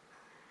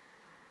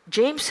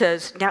 James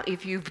says, now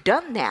if you've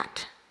done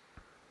that,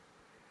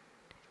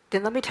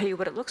 then let me tell you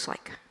what it looks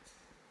like.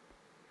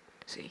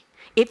 See,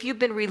 if you've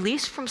been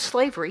released from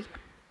slavery,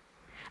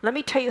 let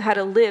me tell you how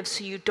to live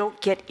so you don't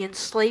get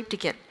enslaved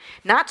again.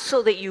 Not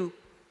so that you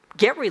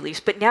get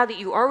released, but now that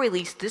you are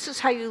released, this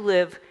is how you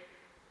live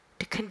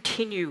to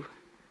continue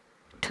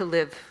to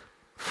live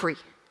free.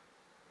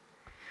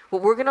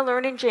 What we're going to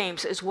learn in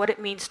James is what it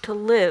means to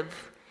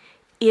live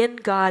in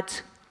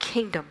God's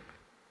kingdom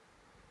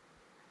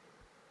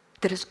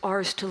that is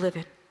ours to live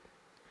in.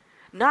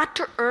 Not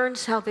to earn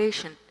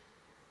salvation,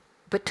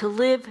 but to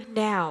live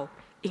now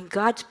in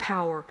God's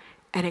power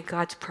and in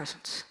God's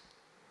presence.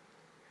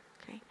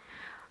 Okay?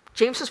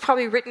 James was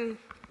probably written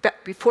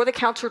before the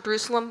Council of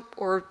Jerusalem,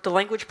 or the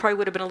language probably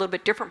would have been a little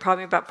bit different,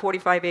 probably about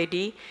 45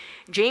 AD.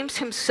 James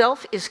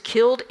himself is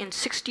killed in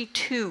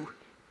 62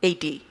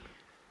 AD.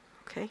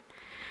 Okay?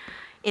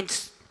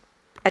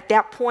 At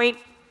that point,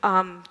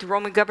 the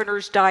Roman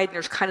governors died, and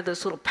there's kind of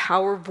this little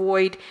power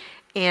void,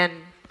 and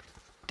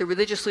the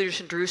religious leaders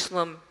in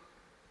Jerusalem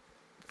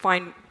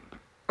find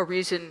a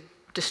reason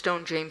to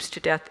stone James to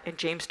death, and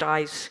James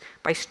dies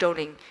by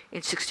stoning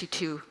in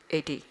 62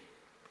 AD.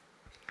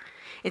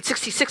 In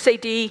 66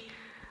 AD,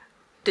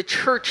 the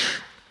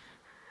church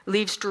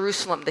leaves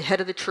Jerusalem. The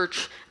head of the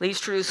church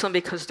leaves Jerusalem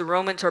because the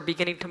Romans are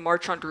beginning to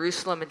march on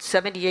Jerusalem. In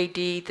 70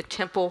 AD, the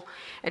temple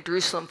and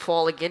Jerusalem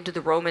fall again to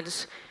the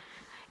Romans.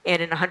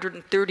 And in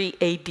 130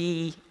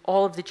 AD,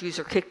 all of the Jews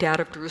are kicked out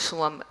of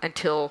Jerusalem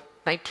until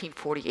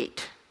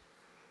 1948.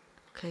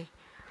 Okay?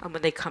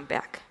 When they come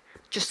back.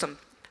 Just some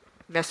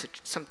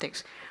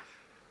things.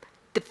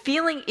 The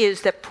feeling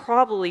is that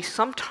probably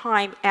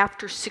sometime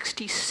after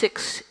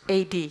 66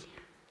 AD,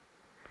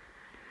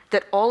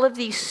 that all of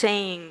these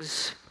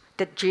sayings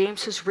that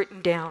James has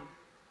written down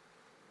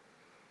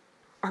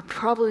are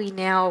probably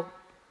now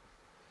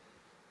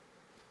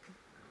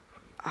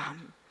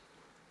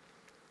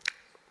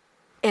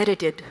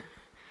edited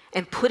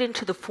and put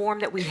into the form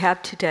that we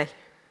have today,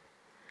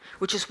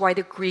 which is why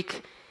the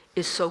Greek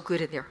is so good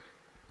in there.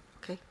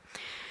 Okay?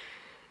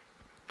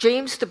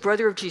 James, the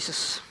brother of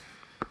Jesus,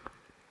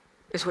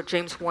 is what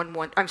James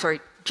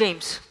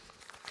James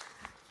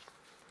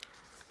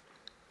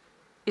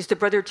is the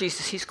brother of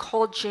Jesus. He's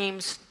called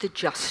James the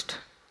Just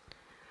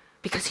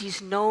because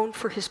he's known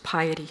for his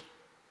piety.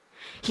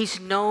 He's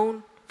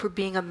known for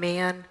being a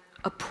man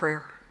of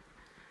prayer.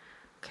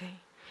 Okay?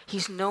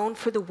 He's known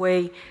for the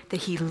way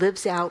that he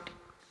lives out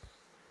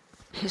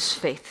his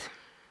faith.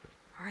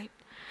 All right?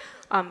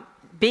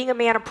 Being a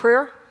man of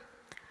prayer,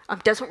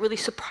 doesn't really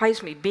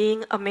surprise me.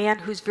 Being a man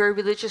who's very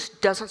religious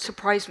doesn't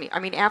surprise me. I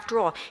mean, after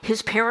all,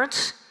 his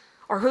parents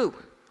are who?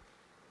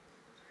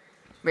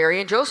 Mary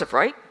and Joseph,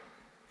 right?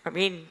 I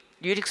mean,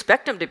 you'd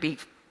expect him to be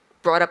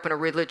brought up in a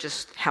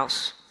religious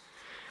house.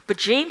 But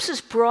James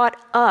is brought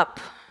up,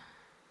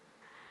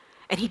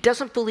 and he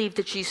doesn't believe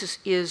that Jesus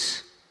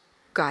is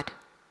God.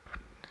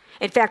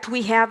 In fact,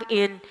 we have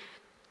in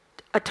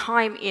a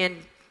time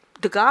in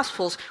the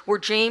Gospels where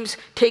James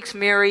takes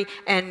Mary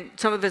and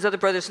some of his other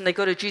brothers, and they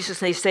go to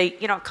Jesus and they say,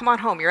 come on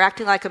home. You're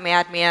acting like a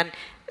madman.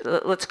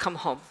 Let's come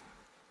home.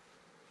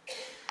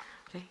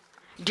 Okay?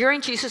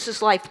 During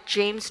Jesus' life,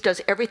 James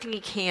does everything he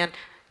can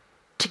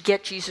to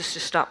get Jesus to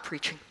stop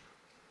preaching.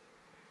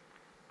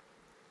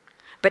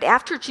 But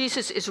after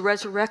Jesus is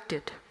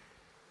resurrected,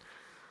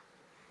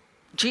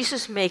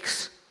 Jesus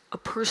makes a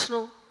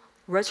personal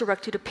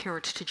resurrected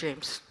appearance to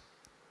James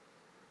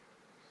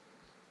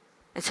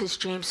and says,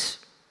 James,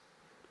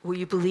 will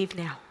you believe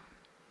now?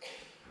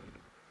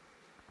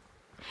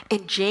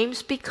 And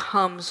James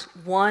becomes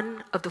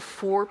one of the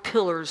 4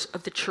 pillars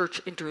of the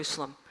church in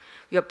Jerusalem.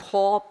 You have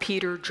Paul,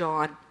 Peter,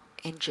 John,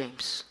 and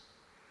James.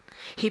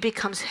 He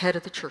becomes head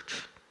of the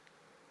church.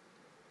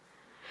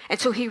 And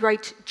so he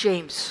writes,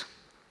 James,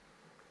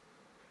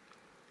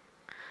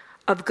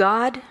 of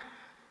God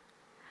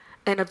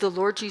and of the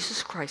Lord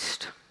Jesus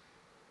Christ,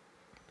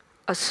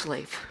 a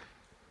slave.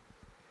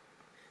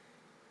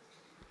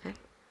 Okay?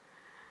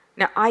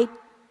 Now, I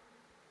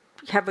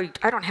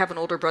don't have an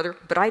older brother,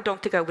 but I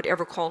don't think I would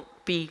ever want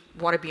to be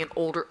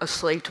a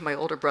slave to my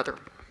older brother,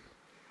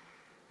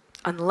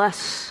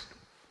 unless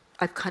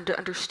I've come to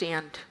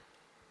understand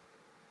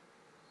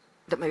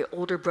that my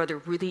older brother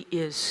really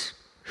is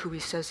who he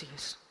says he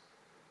is.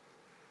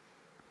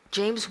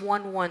 James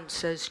 1:1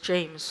 says,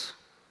 James,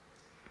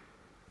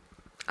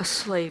 a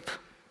slave,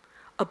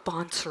 a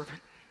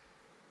bondservant.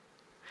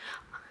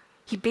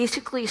 He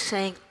basically is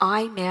saying,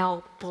 I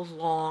now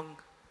belong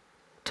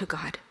to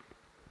God.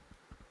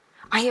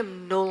 I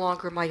am no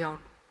longer my own.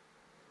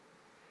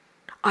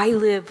 I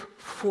live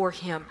for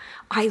him.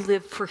 I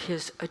live for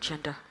his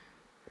agenda.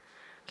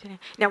 Okay?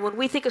 Now, when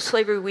we think of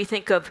slavery, we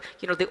think of,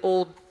 the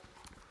old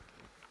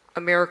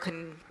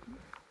American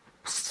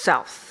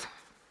South.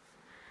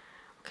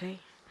 Okay?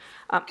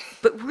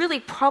 But really,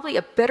 probably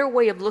a better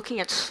way of looking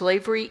at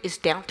slavery is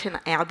Downton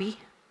Abbey.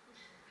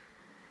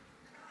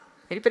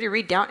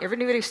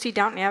 Everybody see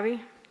Downton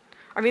Abbey?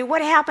 I mean,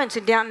 what happens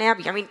in Downton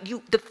Abbey? I mean,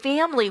 the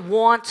family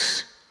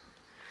wants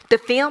the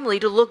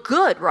family to look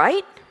good,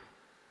 right?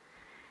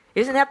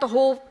 Isn't that the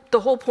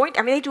whole point?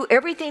 I mean, they do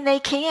everything they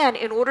can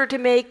in order to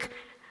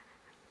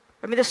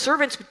the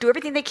servants do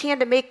everything they can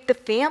to make the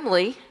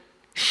family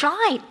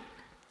shine.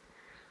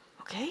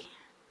 Okay?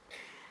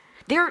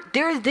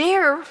 They're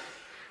there.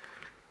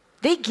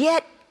 They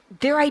get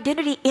their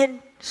identity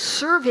in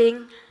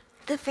serving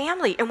the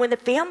family. And when the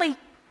family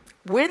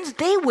wins,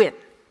 they win.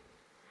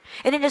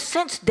 And in a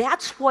sense,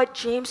 that's what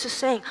James is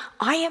saying.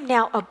 I am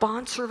now a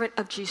bondservant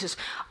of Jesus.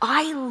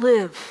 I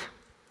live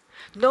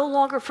no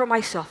longer for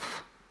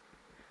myself,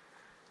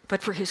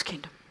 but for his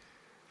kingdom.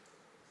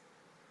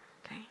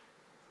 Okay?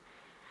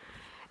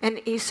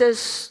 And he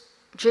says,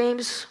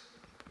 James,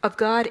 of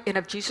God and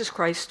of Jesus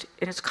Christ,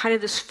 and it's kind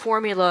of this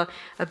formula,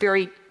 a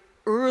very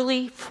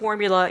early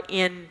formula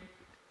in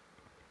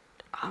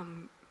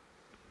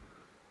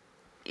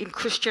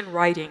Christian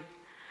writing,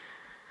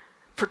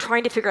 for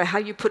trying to figure out how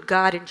you put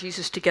God and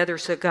Jesus together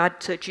so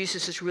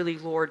Jesus is really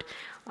Lord.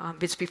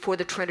 It's before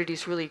the Trinity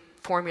is really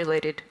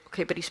formulated.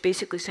 Okay, but he's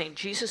basically saying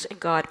Jesus and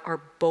God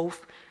are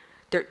both,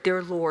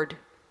 they're Lord.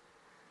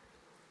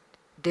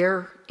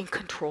 They're in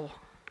control.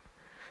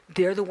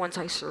 They're the ones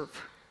I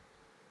serve.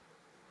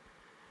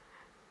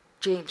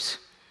 James,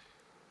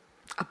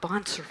 a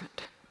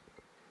bondservant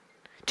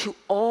to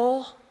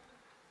all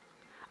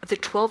of the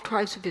 12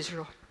 tribes of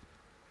Israel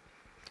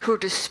who are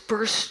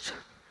dispersed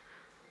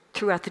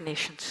throughout the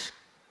nations.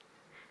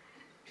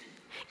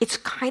 It's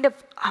kind of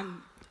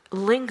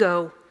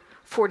lingo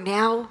for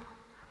now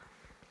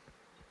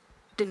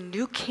the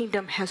new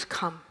kingdom has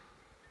come.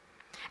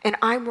 And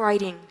I'm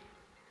writing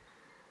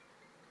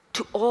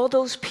to all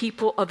those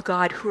people of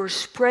God who are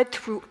spread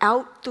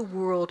throughout the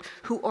world,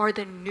 who are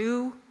the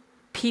new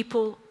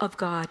people of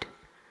God,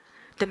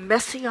 the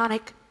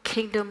messianic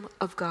kingdom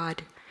of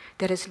God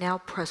that is now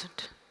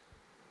present,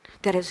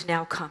 that has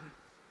now come.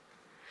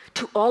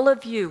 To all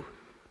of you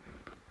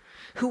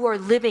who are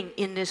living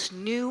in this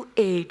new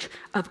age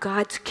of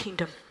God's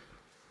kingdom,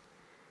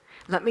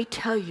 let me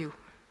tell you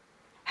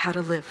how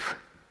to live.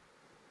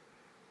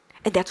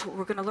 And that's what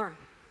we're going to learn.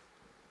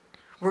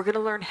 We're going to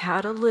learn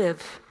how to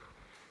live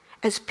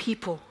as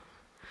people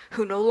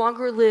who no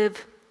longer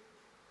live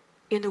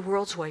in the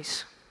world's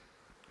ways,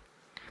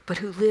 but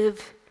who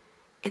live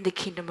in the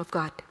kingdom of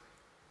God.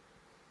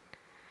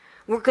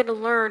 We're going to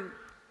learn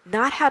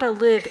not how to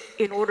live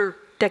in order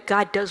that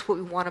God does what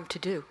we want him to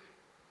do,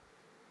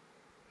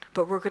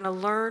 but we're going to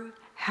learn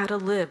how to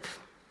live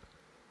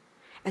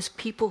as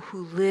people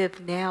who live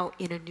now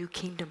in a new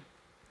kingdom.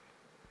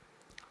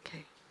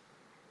 Okay.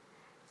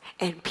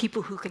 And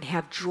people who can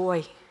have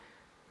joy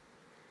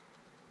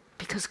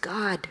Because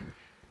God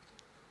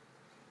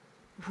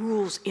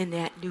rules in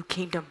that new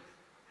kingdom.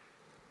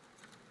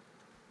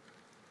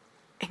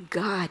 And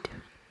God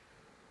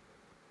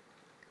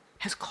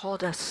has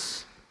called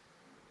us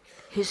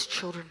his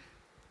children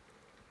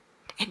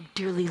and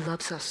dearly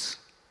loves us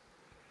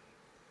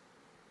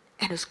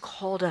and has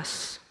called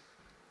us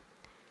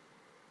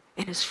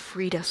and has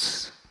freed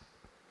us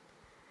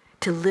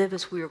to live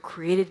as we were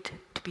created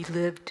to be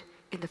lived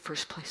in the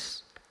first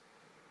place.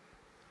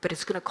 But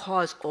it's going to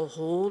cause a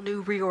whole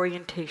new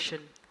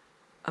reorientation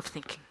of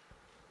thinking.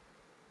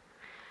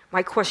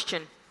 My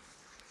question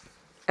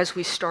as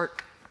we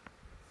start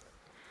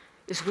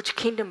is, which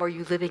kingdom are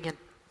you living in?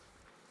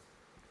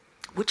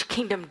 Which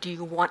kingdom do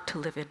you want to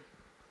live in?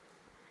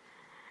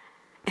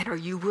 And are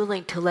you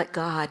willing to let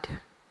God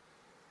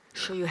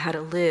show you how to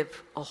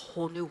live a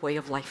whole new way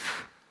of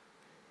life?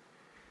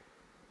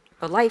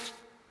 A life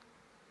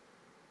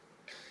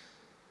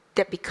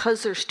that,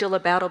 because there's still a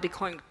battle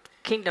between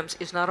kingdoms,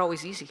 is not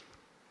always easy.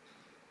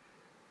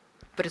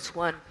 But it's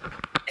one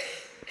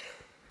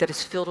that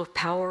is filled with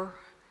power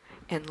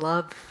and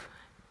love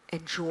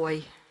and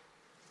joy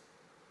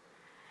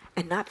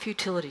and not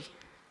futility,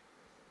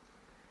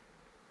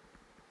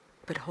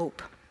 but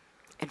hope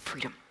and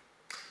freedom.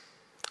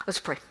 Let's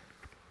pray.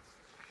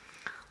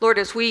 Lord,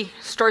 as we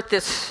start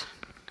this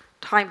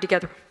time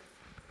together,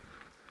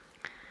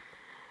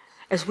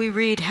 as we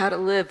read how to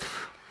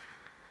live,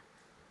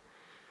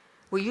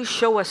 will you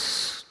show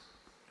us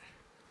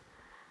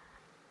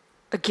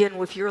again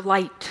with your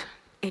light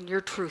and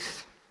your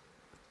truth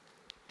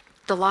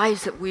the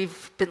lives that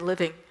we've been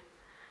living,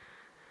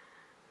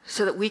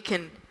 so that we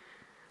can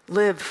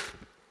live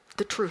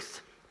the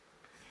truth.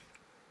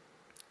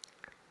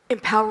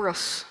 Empower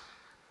us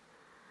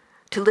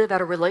to live out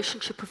a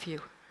relationship with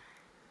you,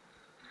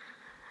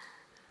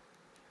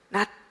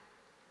 not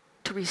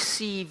to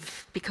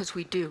receive because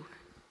we do,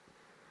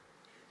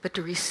 but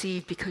to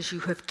receive because you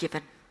have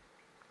given.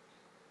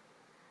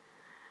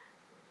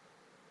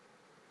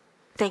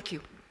 Thank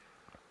you.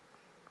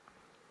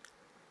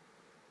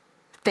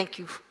 Thank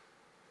you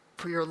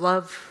for your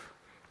love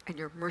and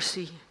your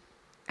mercy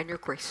and your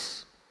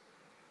grace.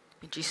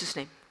 In Jesus'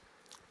 name,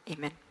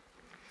 amen.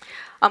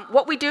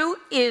 What we do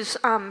is,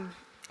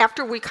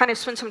 after we kind of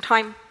spend some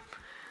time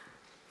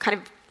kind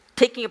of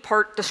taking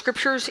apart the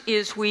scriptures,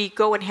 is we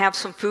go and have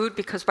some food,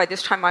 because by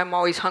this time I'm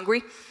always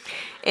hungry.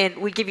 And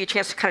we give you a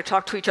chance to kind of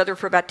talk to each other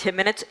for about 10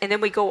 minutes. And then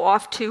we go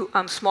off to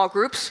small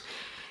groups.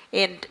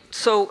 And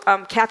so,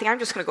 Kathy, I'm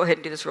just going to go ahead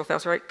and do this real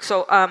fast, all right?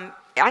 So I'm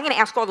going to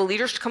ask all the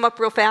leaders to come up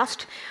real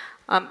fast,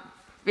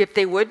 if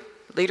they would.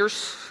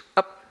 Leaders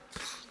up,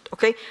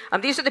 okay?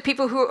 These are the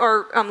people who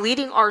are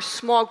leading our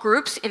small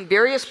groups in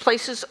various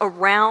places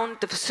around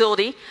the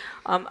facility.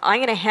 I'm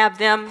going to have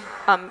them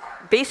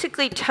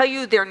basically tell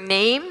you their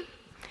name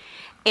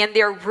and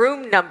their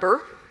room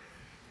number,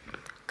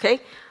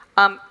 okay,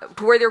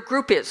 where their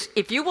group is.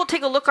 If you will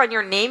take a look on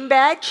your name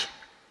badge,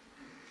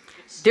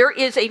 there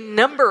is a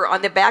number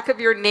on the back of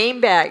your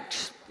name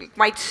badge. It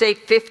might say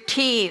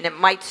 15, it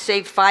might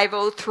say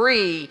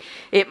 503,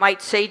 it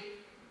might say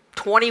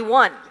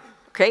 21,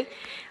 okay?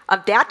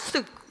 That's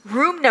the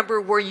room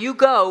number where you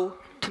go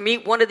to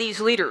meet one of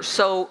these leaders.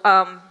 So,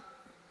 Ann,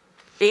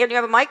 you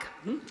have a mic?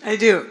 I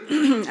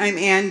do. I'm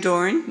Ann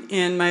Dorn,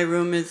 and my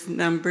room is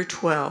number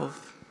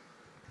 12.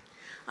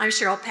 I'm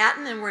Cheryl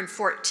Patton, and we're in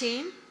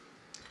 14.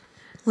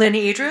 Lynn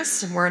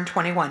Idris, and we're in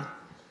 21.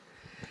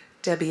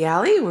 Debbie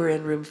Alley, we're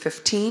in room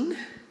 15.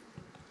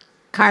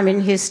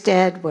 Carmen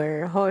Husted,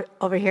 we're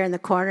over here in the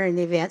corner in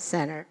the event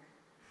center.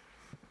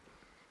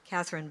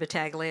 Catherine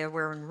Battaglia,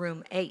 we're in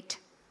room 8.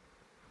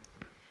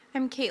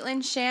 I'm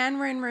Caitlin Shan,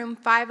 we're in room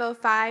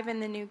 505 in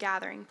the new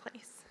gathering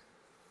place.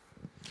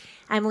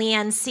 I'm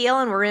Leanne Seal,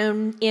 and we're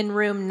in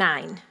room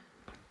 9.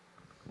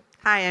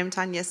 Hi, I'm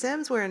Tanya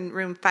Sims. We're in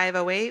room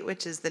 508,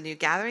 which is the new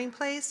gathering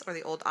place, or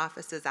the old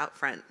offices out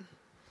front.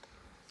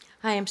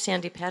 Hi, I'm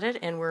Sandy Pettit,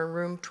 and we're in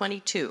room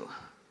 22.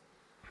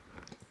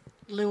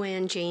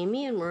 Luann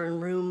Jamie, and we're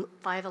in room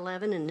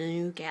 511 in the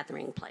new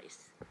gathering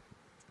place.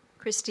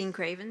 Christine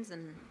Cravens,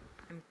 and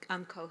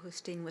I'm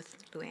co-hosting with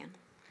Luann.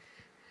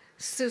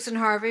 Susan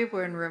Harvey,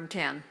 we're in room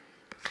 10.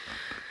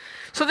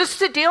 So this is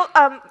the deal.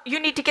 You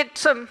need to get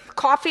some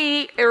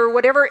coffee or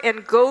whatever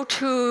and go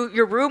to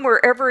your room,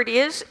 wherever it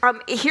is.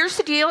 Here's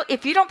the deal.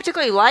 If you don't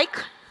particularly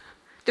like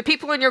the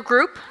people in your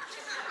group,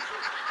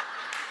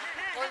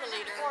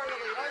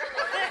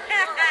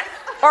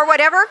 or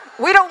whatever,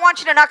 we don't want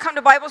you to not come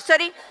to Bible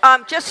study.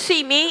 Just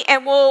see me,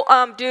 and we'll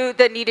do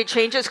the needed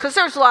changes, because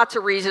there's lots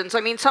of reasons.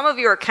 I mean, some of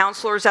you are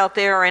counselors out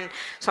there, and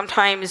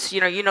sometimes,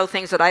 you know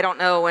things that I don't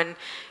know, and,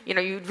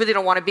 you really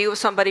don't want to be with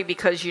somebody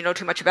because you know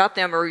too much about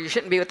them, or you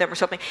shouldn't be with them or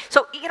something.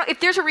 So,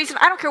 if there's a reason,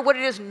 I don't care what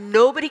it is,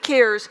 nobody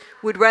cares,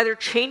 would rather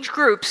change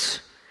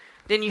groups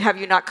than you have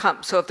you not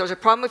come. So if there's a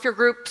problem with your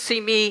group, see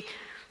me.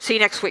 See you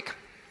next week.